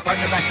assuming that's your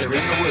partner back there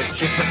in the wood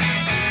chipper.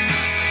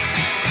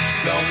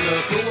 Don't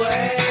look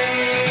away,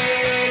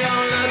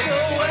 don't look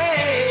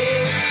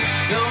away,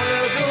 don't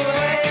look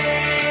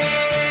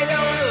away,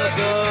 don't look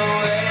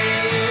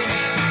away.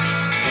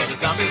 Well, the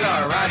zombies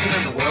are rising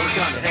and the world is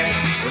gone to heck.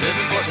 We're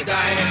living for the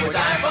dying and we're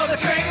dying for the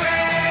train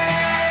wreck.